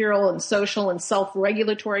 behavioral and social and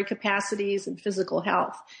self-regulatory capacities, and physical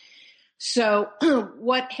health. So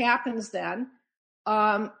what happens then?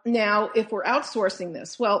 Now, if we're outsourcing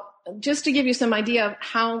this, well, just to give you some idea of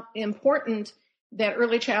how important that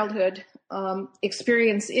early childhood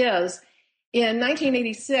experience is, in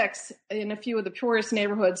 1986, in a few of the poorest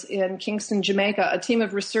neighborhoods in Kingston, Jamaica, a team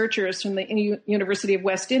of researchers from the University of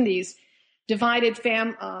West Indies divided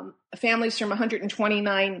families from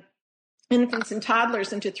 129 infants and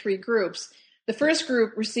toddlers into three groups. The first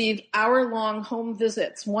group received hour-long home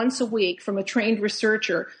visits once a week from a trained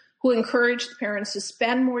researcher who encouraged the parents to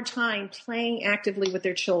spend more time playing actively with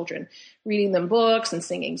their children, reading them books and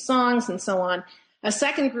singing songs and so on. A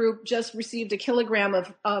second group just received a kilogram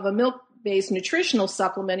of a milk-based nutritional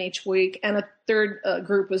supplement each week, and a third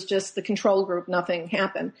group was just the control group. Nothing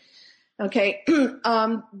happened. Okay,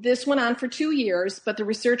 this went on for 2 years, but the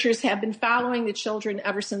researchers have been following the children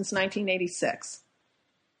ever since 1986.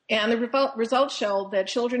 And the results show that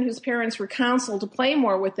children whose parents were counseled to play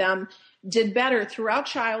more with them did better throughout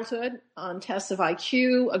childhood on tests of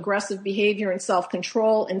IQ, aggressive behavior, and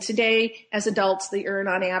self-control. And today, as adults, they earn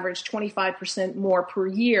on average 25% more per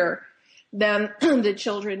year than the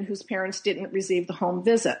children whose parents didn't receive the home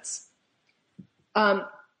visits.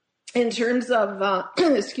 In terms of,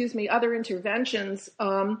 other interventions,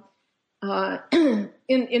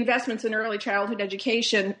 investments in early childhood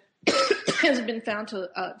education has been found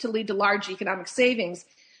to lead to large economic savings.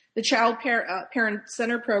 The Child Parent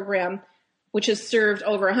Center program, which has served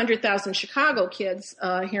over 100,000 Chicago kids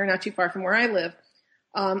here not too far from where I live,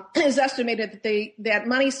 is estimated that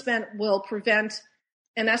money spent will prevent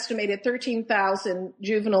an estimated 13,000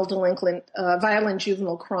 violent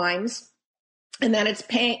juvenile crimes, and that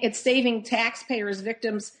it's saving taxpayers,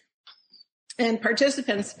 victims, and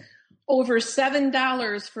participants over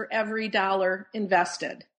 $7 for every dollar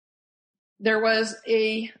invested. There was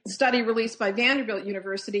a study released by Vanderbilt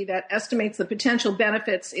University that estimates the potential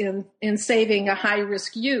benefits in saving a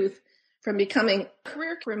high-risk youth from becoming a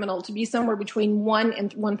career criminal to be somewhere between $1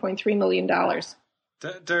 and $1.3 million.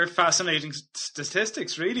 They're fascinating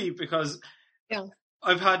statistics, really, because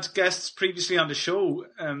I've had guests previously on the show.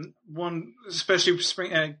 One especially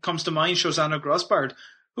comes to mind, Shoshana Grossbard,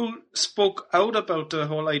 who spoke out about the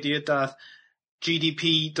whole idea that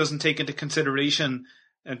GDP doesn't take into consideration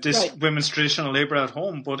women's traditional labour at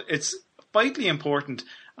home, but it's vitally important.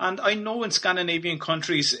 And I know in Scandinavian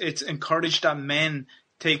countries it's encouraged that men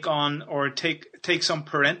take on or take some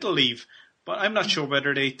parental leave, but I'm not sure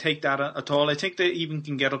whether they take that at all. I think they even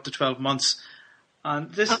can get up to 12 months.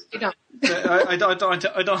 And this, I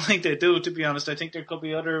don't think they do, to be honest. I think there could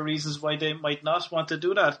be other reasons why they might not want to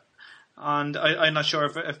do that. And I'm not sure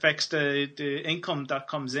if it affects the income that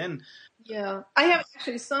comes in. Yeah, I have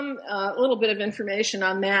actually some little bit of information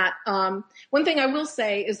on that. One thing I will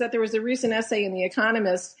say is that there was a recent essay in The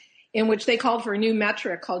Economist in which they called for a new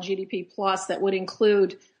metric called GDP plus that would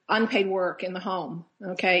include unpaid work in the home,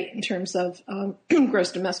 in terms of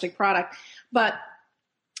gross domestic product. But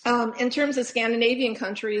in terms of Scandinavian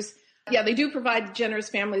countries, they do provide generous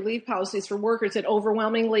family leave policies for workers, that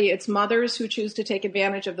overwhelmingly it's mothers who choose to take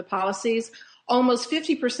advantage of the policies. Almost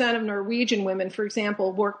 50% of Norwegian women, for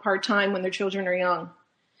example, work part-time when their children are young.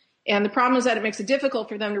 And the problem is that it makes it difficult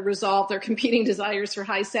for them to resolve their competing desires for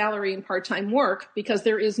high salary and part-time work because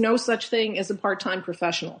there is no such thing as a part-time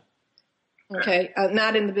professional.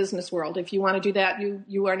 Not in the business world. If you want to do that,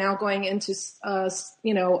 you are now going into,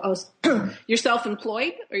 you're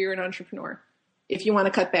self-employed or you're an entrepreneur if you want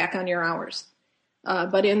to cut back on your hours.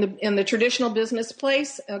 But in the traditional business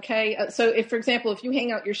place, so if, for example, if you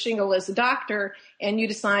hang out your shingle as a doctor and you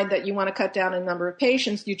decide that you want to cut down a number of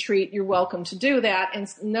patients you treat, you're welcome to do that.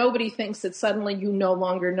 And nobody thinks that suddenly you no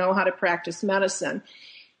longer know how to practice medicine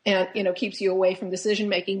and, keeps you away from decision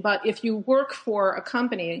making. But if you work for a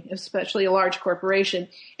company, especially a large corporation,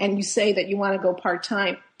 and you say that you want to go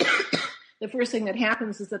part-time, the first thing that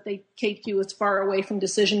happens is that they take you as far away from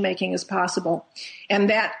decision making as possible. And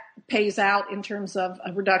that pays out in terms of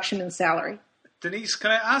a reduction in salary. Denise,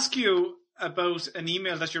 can I ask you about an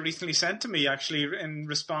email that you recently sent to me, actually, in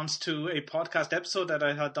response to a podcast episode that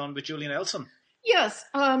I had done with Julian Elson? Yes.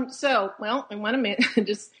 I want to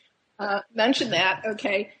just mention that.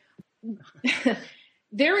 Okay.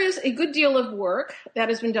 There is a good deal of work that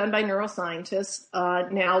has been done by neuroscientists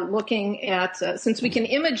now looking at, since we can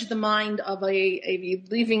image the mind of a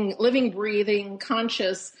living, breathing,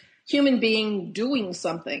 conscious human being doing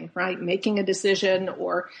something, right, making a decision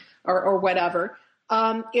or whatever,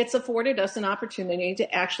 it's afforded us an opportunity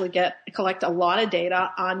to actually collect a lot of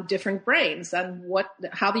data on different brains and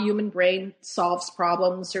how the human brain solves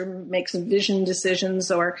problems or makes vision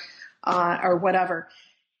decisions or whatever.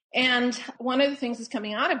 And one of the things that's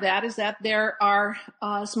coming out of that is that there are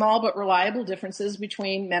small but reliable differences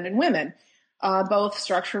between men and women, both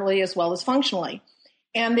structurally as well as functionally.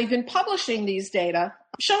 And they've been publishing these data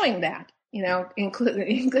showing that,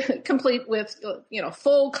 complete with,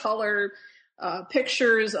 full color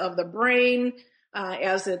pictures of the brain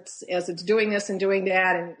as it's doing this and doing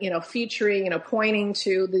that, and featuring, pointing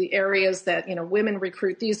to the areas that women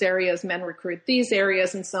recruit these areas, men recruit these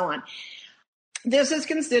areas, and so on. This is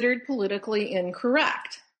considered politically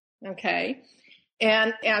incorrect, okay?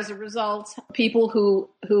 And as a result, people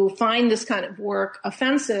who find this kind of work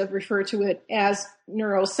offensive refer to it as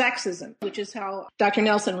neurosexism, which is how Dr.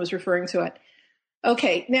 Nelson was referring to it.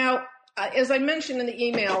 Okay, now, as I mentioned in the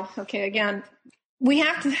email, okay, again, we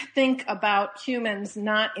have to think about humans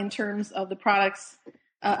not in terms of the products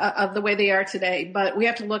of the way they are today, but we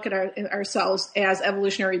have to look at ourselves as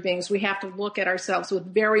evolutionary beings. We have to look at ourselves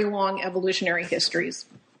with very long evolutionary histories.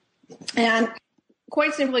 And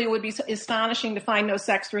quite simply, it would be astonishing to find no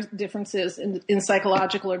sex differences in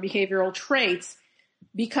psychological or behavioral traits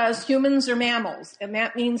because humans are mammals, and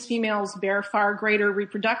that means females bear far greater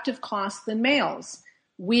reproductive costs than males.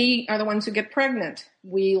 We are the ones who get pregnant.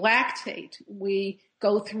 We lactate. We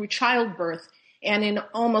go through childbirth. And in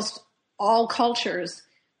almost all cultures,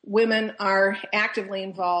 women are actively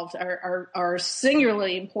involved, are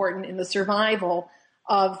singularly important in the survival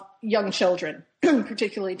of young children,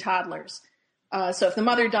 particularly toddlers. So if the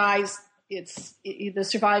mother dies, the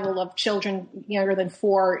survival of children younger than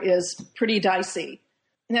 4 is pretty dicey.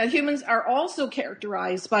 Now, humans are also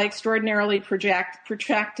characterized by extraordinarily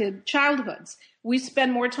protracted childhoods. We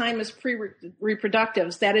spend more time as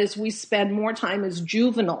pre-reproductives. That is, we spend more time as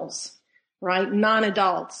juveniles, right,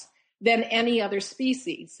 non-adults, than any other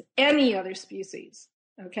species,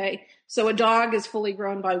 okay? So a dog is fully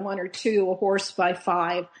grown by 1 or 2, a horse by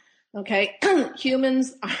 5, okay?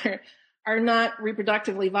 Humans are not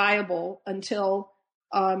reproductively viable until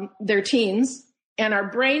they're teens, and our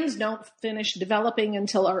brains don't finish developing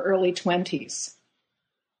until our early 20s.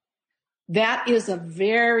 That is a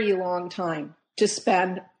very long time to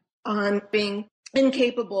spend on being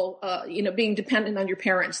incapable, being dependent on your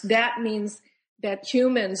parents. That means that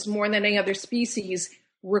humans, more than any other species,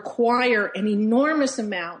 require an enormous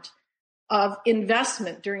amount of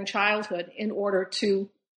investment during childhood in order to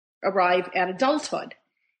arrive at adulthood.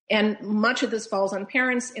 And much of this falls on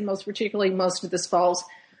parents, and most of this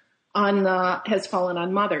has fallen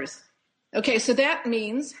on mothers. Okay, so that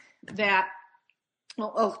means that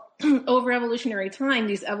over evolutionary time,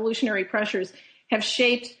 these evolutionary pressures have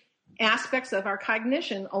shaped aspects of our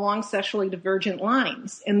cognition along sexually divergent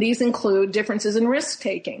lines. And these include differences in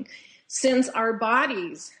risk-taking. Since our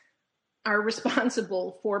bodies are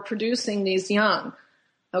responsible for producing these young,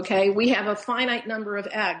 okay, we have a finite number of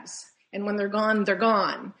eggs. And when they're gone, they're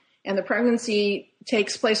gone. And the pregnancy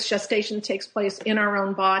gestation takes place in our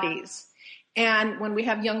own bodies. And when we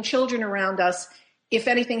have young children around us, if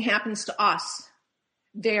anything happens to us,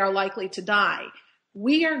 they are likely to die.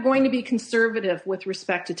 We are going to be conservative with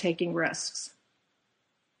respect to taking risks.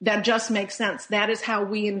 That just makes sense. That is how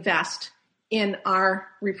we invest in our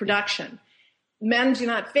reproduction. Men do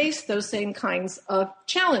not face those same kinds of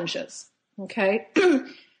challenges, okay?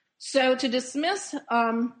 So to dismiss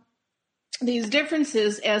these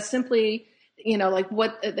differences as simply,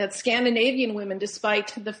 that Scandinavian women,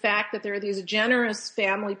 despite the fact that there are these generous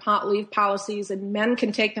family leave policies and men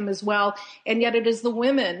can take them as well, and yet it is the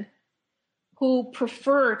women who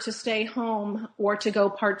prefer to stay home or to go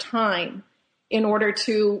part-time in order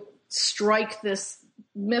to strike this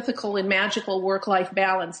mythical and magical work-life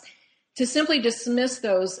balance. To simply dismiss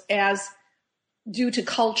those as due to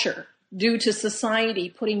culture, due to society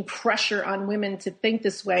putting pressure on women to think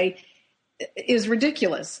this way is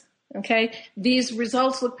ridiculous, okay? These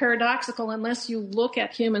results look paradoxical unless you look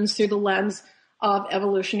at humans through the lens of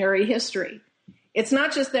evolutionary history. It's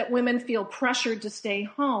not just that women feel pressured to stay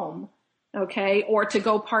home, okay, or to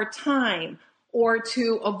go part-time, or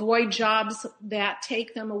to avoid jobs that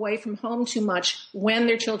take them away from home too much when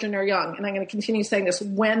their children are young. And I'm going to continue saying this,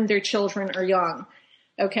 when their children are young,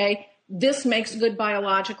 okay? This makes good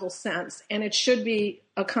biological sense, and it should be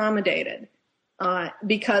accommodated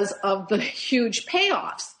because of the huge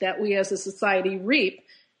payoffs that we as a society reap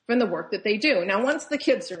from the work that they do. Now, once the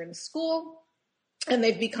kids are in school and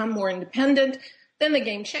they've become more independent, then the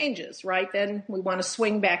game changes, right? Then we want to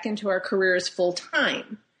swing back into our careers full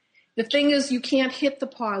time. The thing is, you can't hit the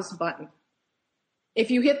pause button. If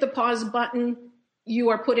you hit the pause button, you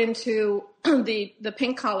are put into the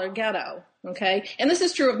pink collar ghetto, okay? And this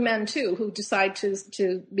is true of men too, who decide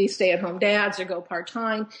to be stay-at-home dads or go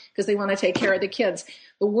part-time because they want to take care of the kids.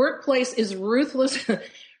 The workplace is ruthlessly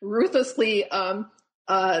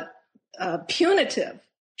punitive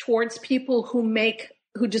towards people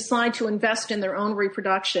who decide to invest in their own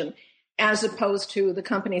reproduction as opposed to the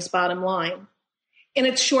company's bottom line. And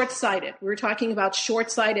it's short-sighted. We're talking about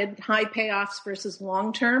short-sighted, high payoffs versus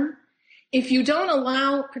long-term. If you don't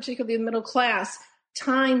allow, particularly the middle class,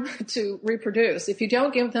 time to reproduce, if you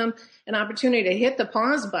don't give them an opportunity to hit the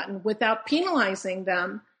pause button without penalizing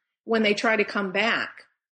them when they try to come back,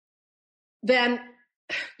 then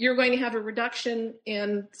you're going to have a reduction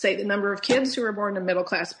in, say, the number of kids who are born to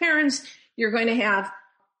middle-class parents. You're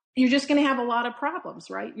just going to have a lot of problems,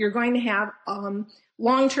 right? You're going to have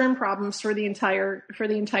long-term problems for the entire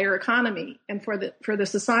economy and for the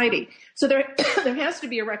society. So there has to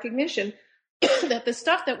be a recognition that the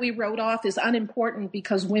stuff that we wrote off is unimportant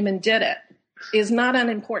because women did it is not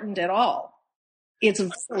unimportant at all. It's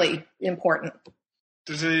really important.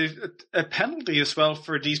 There's a penalty as well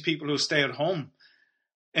for these people who stay at home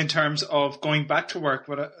in terms of going back to work.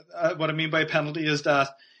 What I mean by penalty is that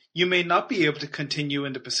you may not be able to continue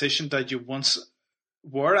in the position that you once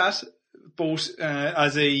were at, both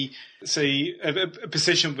as a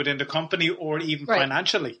position within the company or even right.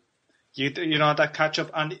 financially. You know, that catch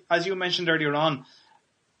up. And as you mentioned earlier on,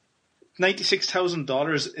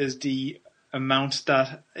 $96,000 is the amount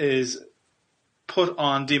that is put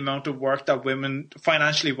on the amount of work that women,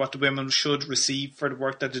 financially, what the women should receive for the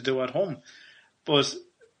work that they do at home. But,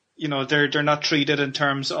 you know, they're not treated in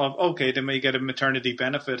terms of, okay, they may get a maternity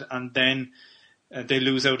benefit and then they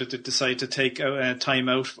lose out if they decide to take time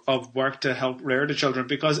out of work to help rear the children.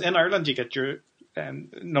 Because in Ireland, you get your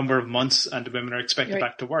number of months and the women are expected right.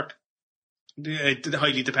 back to work.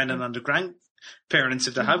 Highly dependent on the grandparents,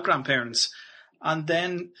 if they have grandparents. And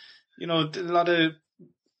then, you know, a lot of,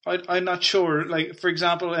 I'm not sure, like, for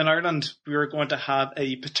example, in Ireland, we are going to have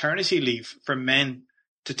a paternity leave for men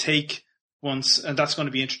to take once, and that's going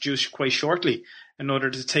to be introduced quite shortly, in order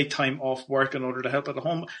to take time off work in order to help at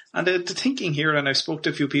home. And the thinking here, and I spoke to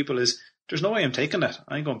a few people, is there's no way I'm taking that.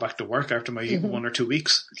 I'm going back to work after my 1 or 2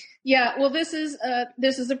 weeks. Yeah, well, this is a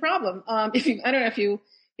problem.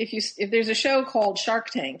 If there's a show called Shark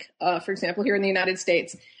Tank, for example, here in the United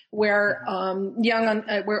States, where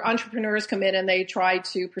where entrepreneurs come in and they try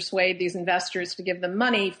to persuade these investors to give them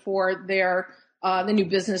money for their the new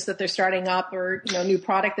business that they're starting up or new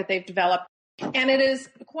product that they've developed. And it is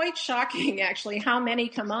quite shocking, actually, how many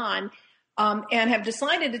come on and have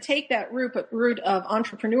decided to take that route of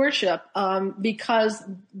entrepreneurship because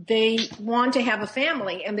they want to have a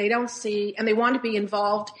family and they want to be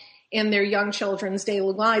involved in their young children's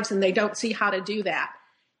daily lives, and they don't see how to do that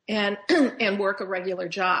and work a regular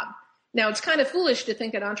job. Now, it's kind of foolish to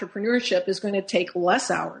think that entrepreneurship is going to take less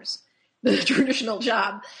hours than a traditional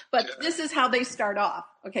job, but this is how they start off.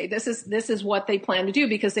 Okay, this is what they plan to do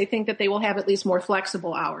because they think that they will have at least more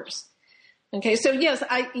flexible hours. Okay, so yes,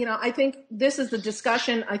 I think this is the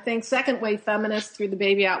discussion. I think second wave feminists threw the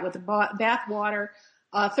baby out with the bathwater.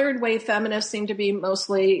 Third wave feminists seem to be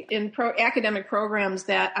mostly in academic programs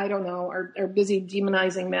that I don't know are busy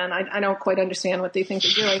demonizing men. I don't quite understand what they think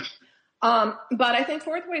they're doing. But I think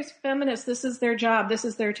fourth wave feminists, this is their job. This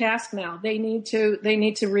is their task now. They need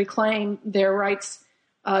to reclaim their rights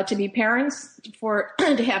to be parents,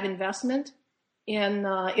 to have investment in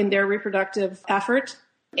their reproductive effort,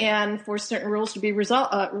 and for certain rules to be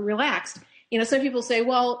relaxed. Some people say,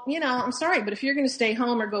 well, I'm sorry, but if you're going to stay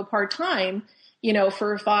home or go part-time,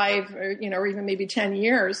 for 5 or even maybe 10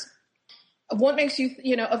 years, what makes you,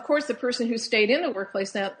 of course, the person who stayed in the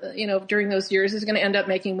workplace that, during those years is going to end up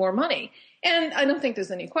making more money. And I don't think there's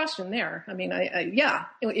any question there. I mean,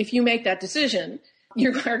 if you make that decision,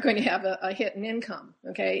 you are going to have a hit in income.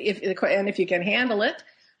 Okay. If you can handle it,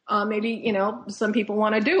 maybe, some people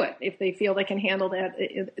want to do it if they feel they can handle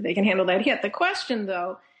that hit. The question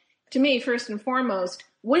though, to me, first and foremost,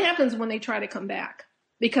 what happens when they try to come back?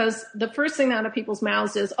 because the first thing out of people's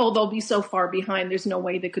mouths is, oh, they'll be so far behind, there's no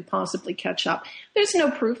way they could possibly catch up. There's no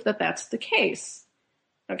proof that that's the case.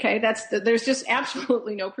 Okay, there's just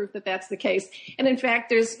absolutely no proof that that's the case. And in fact,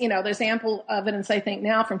 there's ample evidence, I think,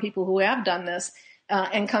 now from people who have done this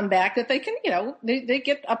and come back that they can, they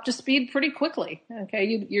get up to speed pretty quickly.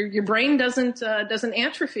 Okay, your brain doesn't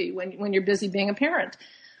atrophy when you're busy being a parent.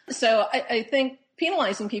 So I think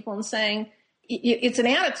penalizing people and saying it's an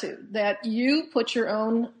attitude that you put your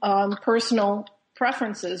own personal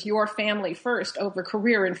preferences, your family first over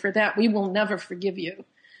career, and for that we will never forgive you,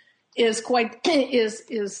 is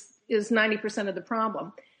 90% of the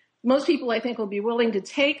problem. Most people, I think, will be willing to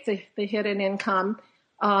take the hit in income,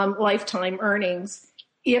 lifetime earnings,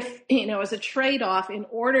 if, as a trade-off in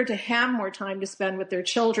order to have more time to spend with their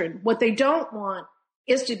children. What they don't want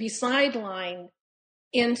is to be sidelined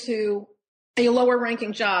into a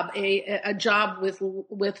lower-ranking job, a job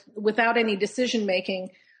without any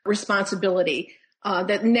decision-making responsibility.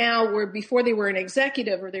 That now, where before they were an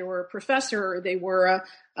executive or they were a professor or they were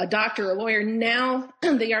a doctor or a lawyer, now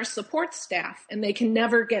they are support staff, and they can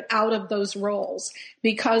never get out of those roles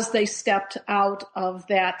because they stepped out of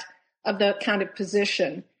that kind of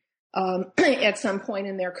position at some point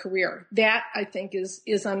in their career. That, I think,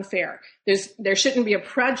 is unfair. There shouldn't be a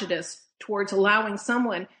prejudice towards allowing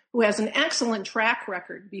someone who has an excellent track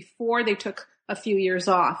record before they took a few years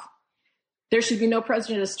off. There should be no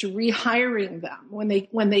prejudice to rehiring them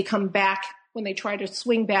when they come back, when they try to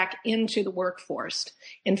swing back into the workforce.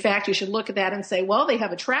 In fact, you should look at that and say, well, they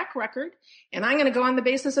have a track record, and I'm going to go on the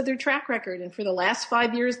basis of their track record. And for the last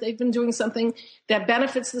 5 years, they've been doing something that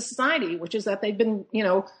benefits the society, which is that they've been,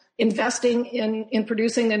 investing in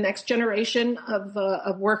producing the next generation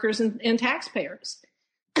of workers and taxpayers.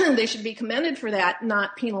 They should be commended for that,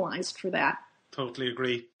 not penalized for that. Totally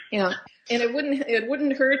agree. Yeah. And it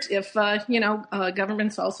wouldn't hurt if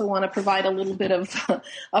governments also want to provide a little bit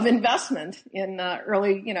of investment in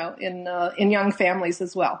early in young families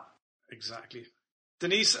as well. Exactly,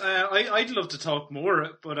 Denise. I'd love to talk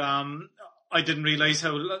more, but I didn't realize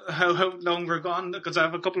how long we're gone, because I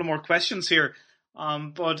have a couple of more questions here.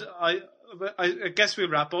 But I guess we'll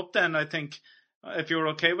wrap up then. I think, if you're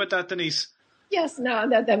okay with that, Denise. Yes, no,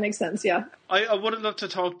 that makes sense. Yeah. I would have loved to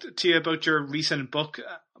talk to you about your recent book,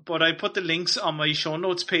 but I put the links on my show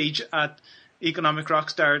notes page at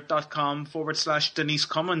economicrockstar.com/Denise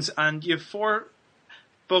Cummins. And you have 4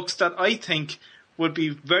 books that I think would be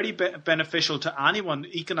very beneficial to anyone,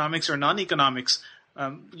 economics or non-economics.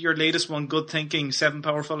 Your latest one, Good Thinking, 7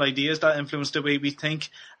 Powerful Ideas That Influence the Way We Think.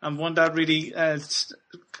 And one that really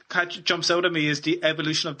jumps out at me is The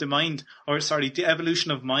Evolution of Mind.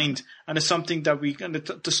 And it's something that we kind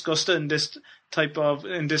of discussed in this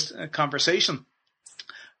conversation.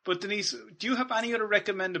 But Denise, do you have any other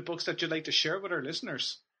recommended books that you'd like to share with our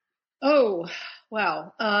listeners? Oh,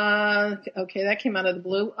 wow. Okay, that came out of the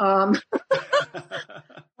blue.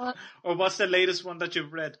 Or what's the latest one that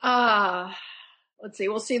you've read? Let's see.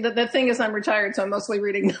 Well, see, the thing is, I'm retired, so I'm mostly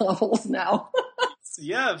reading novels now.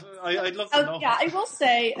 Yeah, I'd love to know. Yeah, I will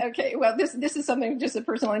say, okay, well, this is something, just a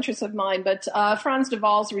personal interest of mine, but Franz de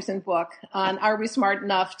Waal's recent book on Are We Smart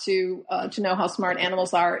Enough to Know How Smart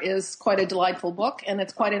Animals Are is quite a delightful book, and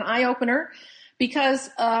it's quite an eye-opener, because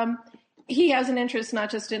he has an interest not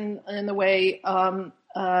just in the way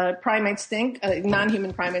primates think,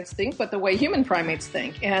 non-human primates think, but the way human primates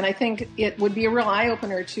think. And I think it would be a real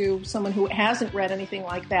eye-opener to someone who hasn't read anything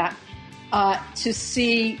like that to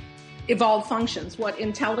see evolved functions, what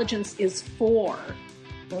intelligence is for,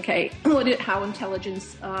 okay, how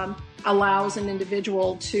intelligence allows an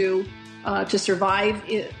individual to survive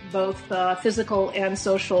both physical and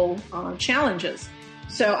social challenges.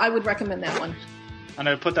 So I would recommend that one. And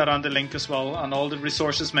I'll put that on the link as well on all the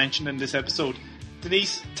resources mentioned in this episode.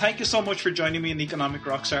 Denise, thank you so much for joining me in Economic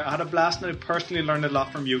Rockstar. I had a blast and I personally learned a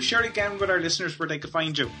lot from you. Share again with our listeners where they can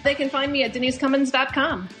find you. They can find me at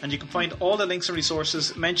denisecummins.com. And you can find all the links and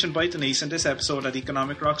resources mentioned by Denise in this episode at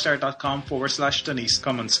economicrockstar.com/Denise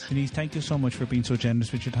Cummins. Denise, thank you so much for being so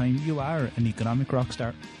generous with your time. You are an economic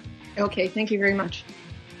rockstar. Okay, thank you very much.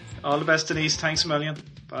 All the best, Denise. Thanks a million.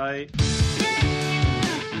 Bye.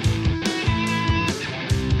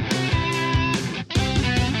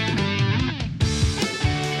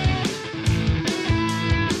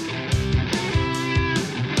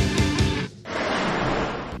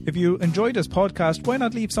 If you enjoyed this podcast, why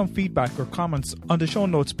not leave some feedback or comments on the show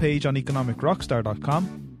notes page on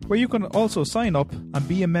economicrockstar.com, where you can also sign up and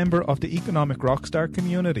be a member of the Economic Rockstar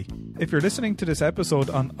community. If you're listening to this episode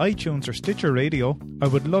on iTunes or Stitcher Radio, I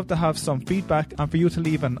would love to have some feedback and for you to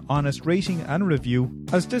leave an honest rating and review,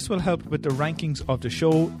 as this will help with the rankings of the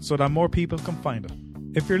show so that more people can find it.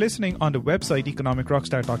 If you're listening on the website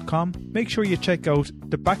economicrockstar.com, make sure you check out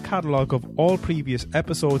the back catalogue of all previous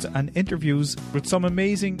episodes and interviews with some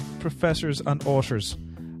amazing professors and authors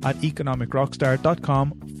at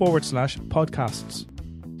economicrockstar.com/podcasts.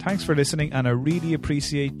 Thanks for listening, and I really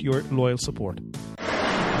appreciate your loyal support.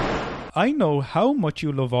 I know how much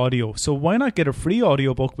you love audio, so why not get a free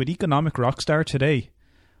audiobook with Economic Rockstar today?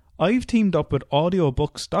 I've teamed up with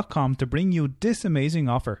audiobooks.com to bring you this amazing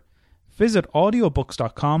offer. Visit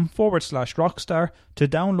audiobooks.com/rockstar to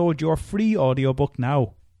download your free audiobook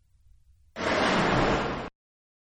now.